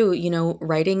this too.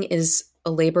 Writing is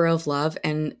a labor of love,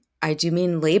 and I do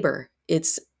mean labor.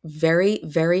 It's very,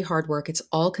 very hard work. It's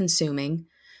all consuming.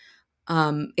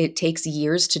 It takes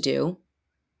years to do.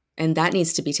 And that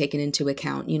needs to be taken into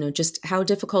account, just how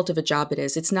difficult of a job it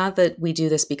is. It's not that we do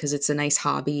this because it's a nice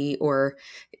hobby or,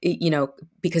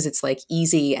 because it's like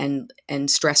easy and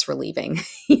stress relieving,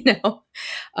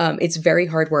 it's very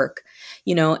hard work,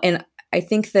 and I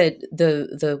think that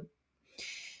the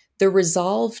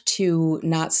resolve to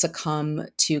not succumb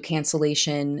to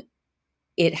cancellation,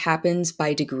 it happens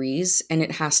by degrees, and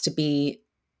it has to be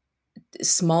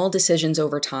small decisions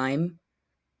over time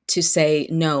to say,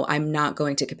 no, I'm not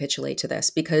going to capitulate to this,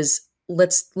 because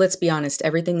let's be honest,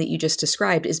 everything that you just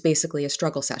described is basically a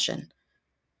struggle session.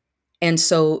 And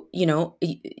so,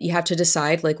 you have to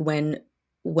decide, like, when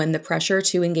the pressure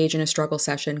to engage in a struggle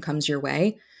session comes your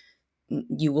way,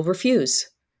 you will refuse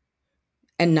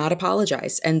and not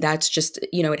apologize. And that's just,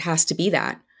 it has to be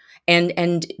that.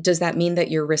 And does that mean that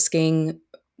you're risking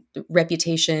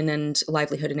reputation and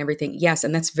livelihood and everything? Yes.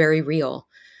 And that's very real.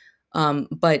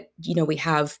 But, we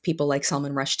have people like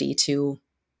Salman Rushdie to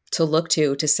look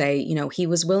to say, he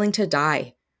was willing to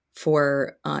die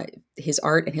for his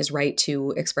art and his right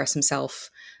to express himself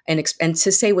and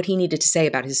to say what he needed to say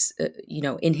about his,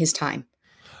 in his time.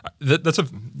 That's a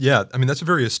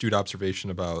very astute observation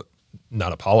about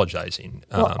not apologizing.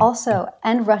 Also,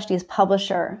 and Rushdie's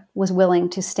publisher was willing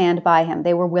to stand by him.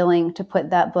 They were willing to put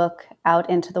that book out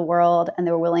into the world, and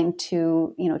they were willing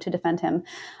to, to defend him.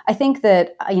 I think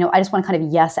that, I just want to kind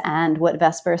of yes and what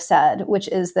Vesper said, which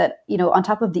is that, on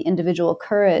top of the individual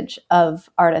courage of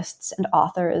artists and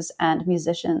authors and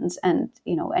musicians and,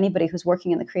 anybody who's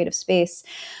working in the creative space,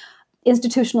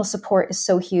 institutional support is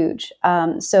so huge.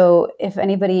 So if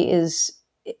anybody is,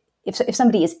 if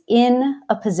somebody is in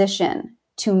a position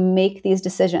to make these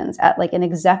decisions at like an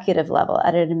executive level,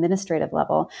 at an administrative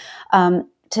level,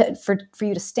 for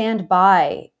you to stand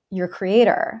by your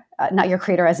creator, not your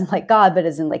creator as in like God, but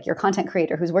as in like your content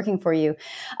creator who's working for you,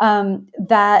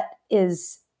 that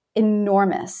is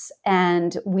enormous.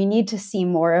 And we need to see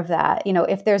more of that.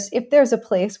 If there's a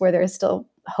place where there is still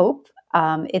hope,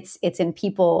 it's in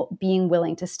people being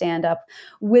willing to stand up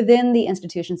within the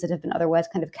institutions that have been otherwise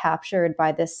kind of captured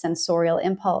by this sensorial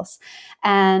impulse,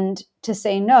 and to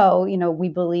say, no, we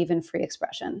believe in free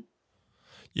expression.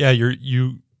 Yeah,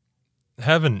 you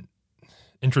have an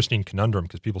interesting conundrum,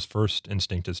 because people's first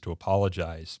instinct is to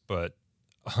apologize, but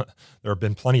there have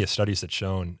been plenty of studies that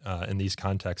shown in these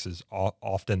contexts is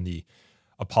often the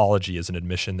apology is an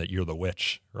admission that you're the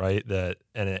witch, right?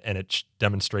 And it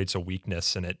demonstrates a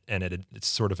weakness, and it's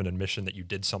sort of an admission that you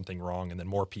did something wrong, and then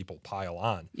more people pile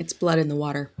on. It's blood in the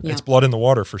water. Yeah. It's blood in the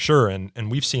water for sure, and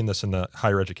we've seen this in the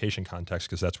higher education context,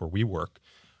 because that's where we work.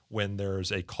 When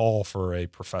there's a call for a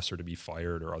professor to be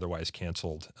fired or otherwise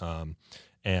canceled,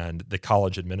 and the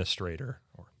college administrator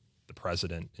or the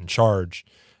president in charge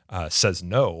says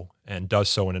no and does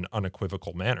so in an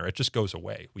unequivocal manner, it just goes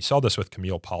away. We saw this with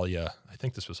Camille Paglia. I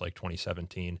think this was like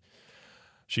 2017.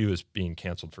 She was being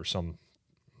canceled for some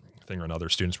thing or another.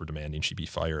 Students were demanding she be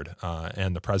fired.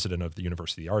 And the president of the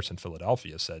University of the Arts in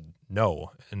Philadelphia said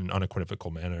no in an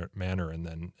unequivocal manner, and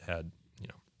then had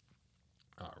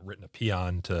written a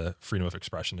paean to freedom of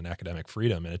expression and academic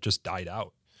freedom, and it just died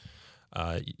out.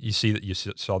 You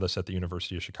saw this at the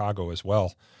University of Chicago as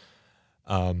well.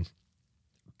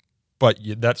 But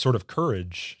that sort of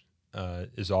courage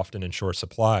is often in short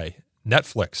supply.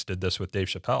 Netflix did this with Dave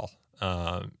Chappelle.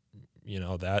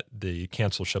 That the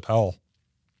cancel Chappelle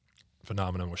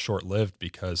phenomenon was short-lived,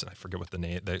 because I forget what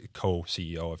the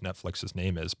co-CEO of Netflix's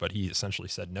name is, but he essentially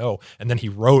said no, and then he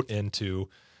wrote into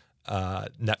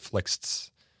Netflix's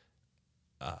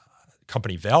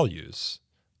company values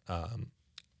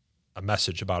a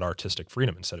message about artistic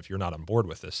freedom, and said, if you're not on board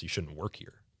with this, you shouldn't work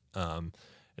here.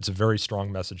 It's a very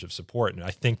strong message of support. And I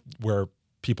think where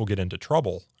people get into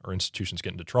trouble, or institutions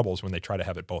get into trouble, is when they try to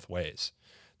have it both ways.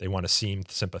 They want to seem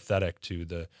sympathetic to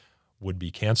the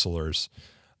would-be cancelers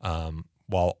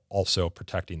while also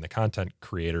protecting the content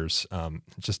creators. It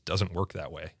just doesn't work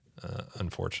that way,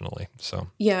 unfortunately. So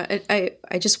yeah,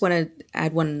 I just want to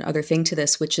add one other thing to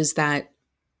this, which is that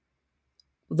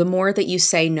the more that you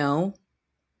say no,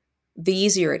 the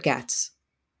easier it gets.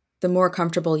 The more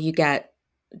comfortable you get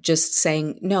just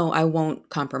saying, no, I won't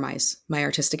compromise my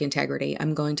artistic integrity.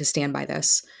 I'm going to stand by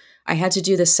this. I had to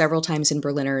do this several times in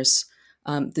Berliners.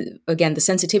 Again, the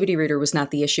sensitivity reader was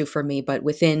not the issue for me, but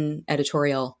within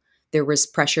editorial, there was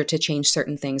pressure to change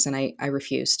certain things, and I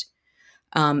refused.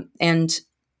 And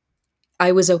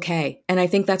I was okay. And I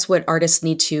think that's what artists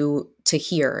need to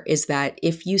hear, is that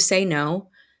if you say no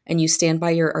and you stand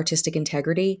by your artistic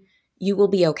integrity, you will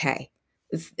be okay.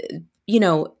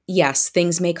 Yes,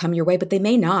 things may come your way, but they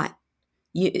may not.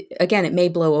 It may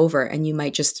blow over and you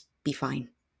might just be fine.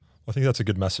 Well, I think that's a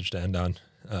good message to end on.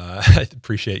 I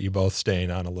appreciate you both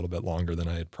staying on a little bit longer than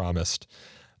I had promised.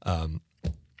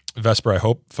 Vesper, I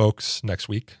hope folks next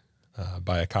week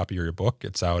buy a copy of your book.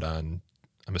 It's out on,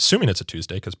 I'm assuming it's a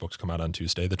Tuesday because books come out on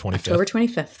Tuesday, the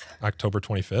 25th. October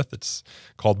 25th. It's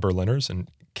called Berliners. And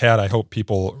Kat, I hope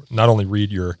people not only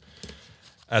read your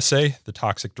essay, The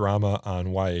Toxic Drama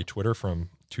on YA Twitter from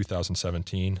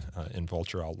 2017 in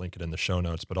Vulture. I'll link it in the show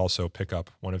notes, but also pick up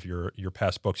one of your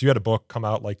past books. You had a book come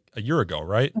out like a year ago,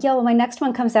 right? Yeah, well, my next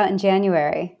one comes out in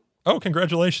January. Oh,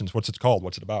 congratulations. What's it called?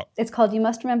 What's it about? It's called You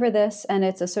Must Remember This, and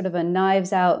it's a sort of a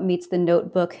Knives Out meets The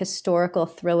Notebook historical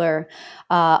thriller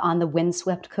on the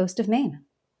windswept coast of Maine.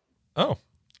 Oh,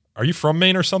 are you from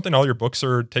Maine or something? All your books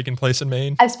are taking place in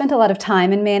Maine? I've spent a lot of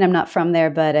time in Maine. I'm not from there,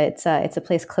 but it's a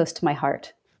place close to my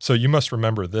heart. So You Must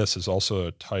Remember This is also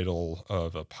a title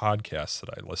of a podcast that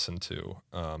I listened to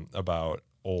about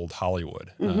old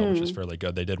Hollywood, which is fairly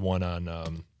good. They did one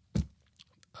on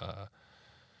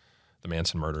the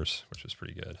Manson murders, which was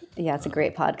pretty good. Yeah, it's a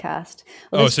great podcast.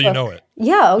 Well, so you know it?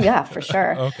 Yeah, yeah, for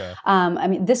sure. Okay.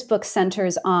 This book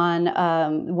centers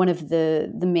on one of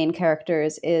the main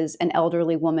characters is an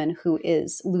elderly woman who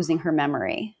is losing her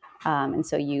memory. And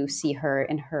so you see her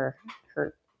in her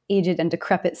aged and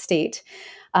decrepit state.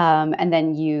 And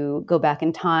then you go back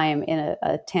in time in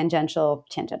a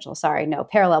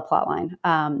parallel plot line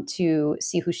to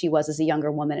see who she was as a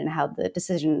younger woman and how the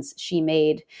decisions she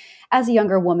made as a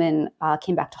younger woman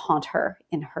came back to haunt her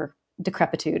in her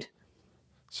decrepitude.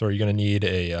 So are you going to need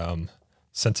a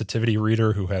sensitivity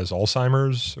reader who has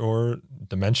Alzheimer's or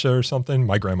dementia or something?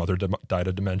 My grandmother died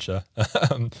of dementia.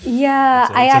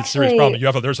 Yeah, it's a serious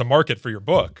problem. There's a market for your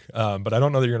book, but I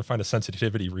don't know that you're going to find a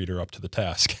sensitivity reader up to the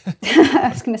task. I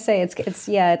was going to say it's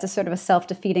a sort of a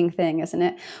self-defeating thing, isn't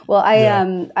it? Well,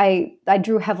 I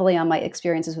drew heavily on my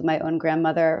experiences with my own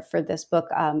grandmother for this book,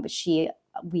 but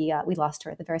we lost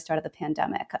her at the very start of the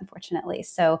pandemic, unfortunately.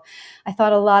 So I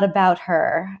thought a lot about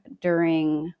her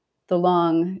during the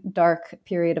long, dark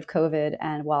period of COVID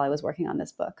and while I was working on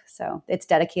this book. So it's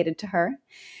dedicated to her.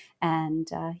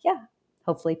 And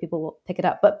hopefully people will pick it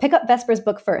up. But pick up Vesper's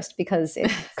book first because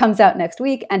it comes out next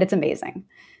week and it's amazing.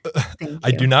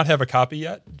 I do not have a copy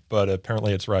yet, but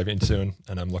apparently it's arriving soon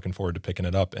and I'm looking forward to picking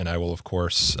it up. And I will, of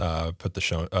course, put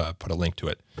a link to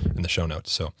it in the show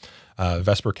notes. So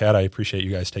Vesper, Kat, I appreciate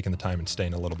you guys taking the time and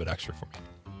staying a little bit extra for me.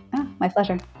 Oh, my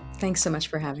pleasure. Thanks so much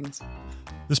for having us.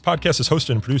 This podcast is hosted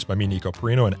and produced by me, Nico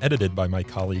Perino, and edited by my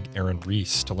colleague, Aaron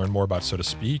Reese. To learn more about So to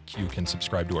Speak, you can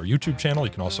subscribe to our YouTube channel.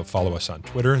 You can also follow us on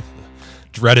Twitter, the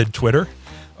dreaded Twitter,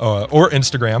 or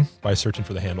Instagram by searching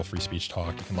for the handle Free Speech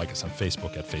Talk. You can like us on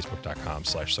Facebook at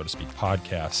facebook.com/So to Speak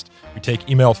podcast. We take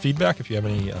email feedback. If you have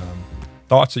any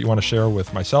thoughts that you want to share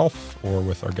with myself or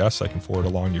with our guests, I can forward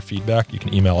along your feedback. You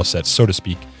can email us at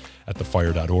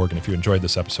sotospeak@thefire.org. And if you enjoyed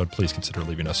this episode, please consider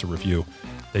leaving us a review.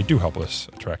 They do help us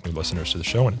attract new listeners to the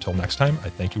show. And until next time, I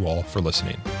thank you all for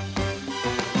listening.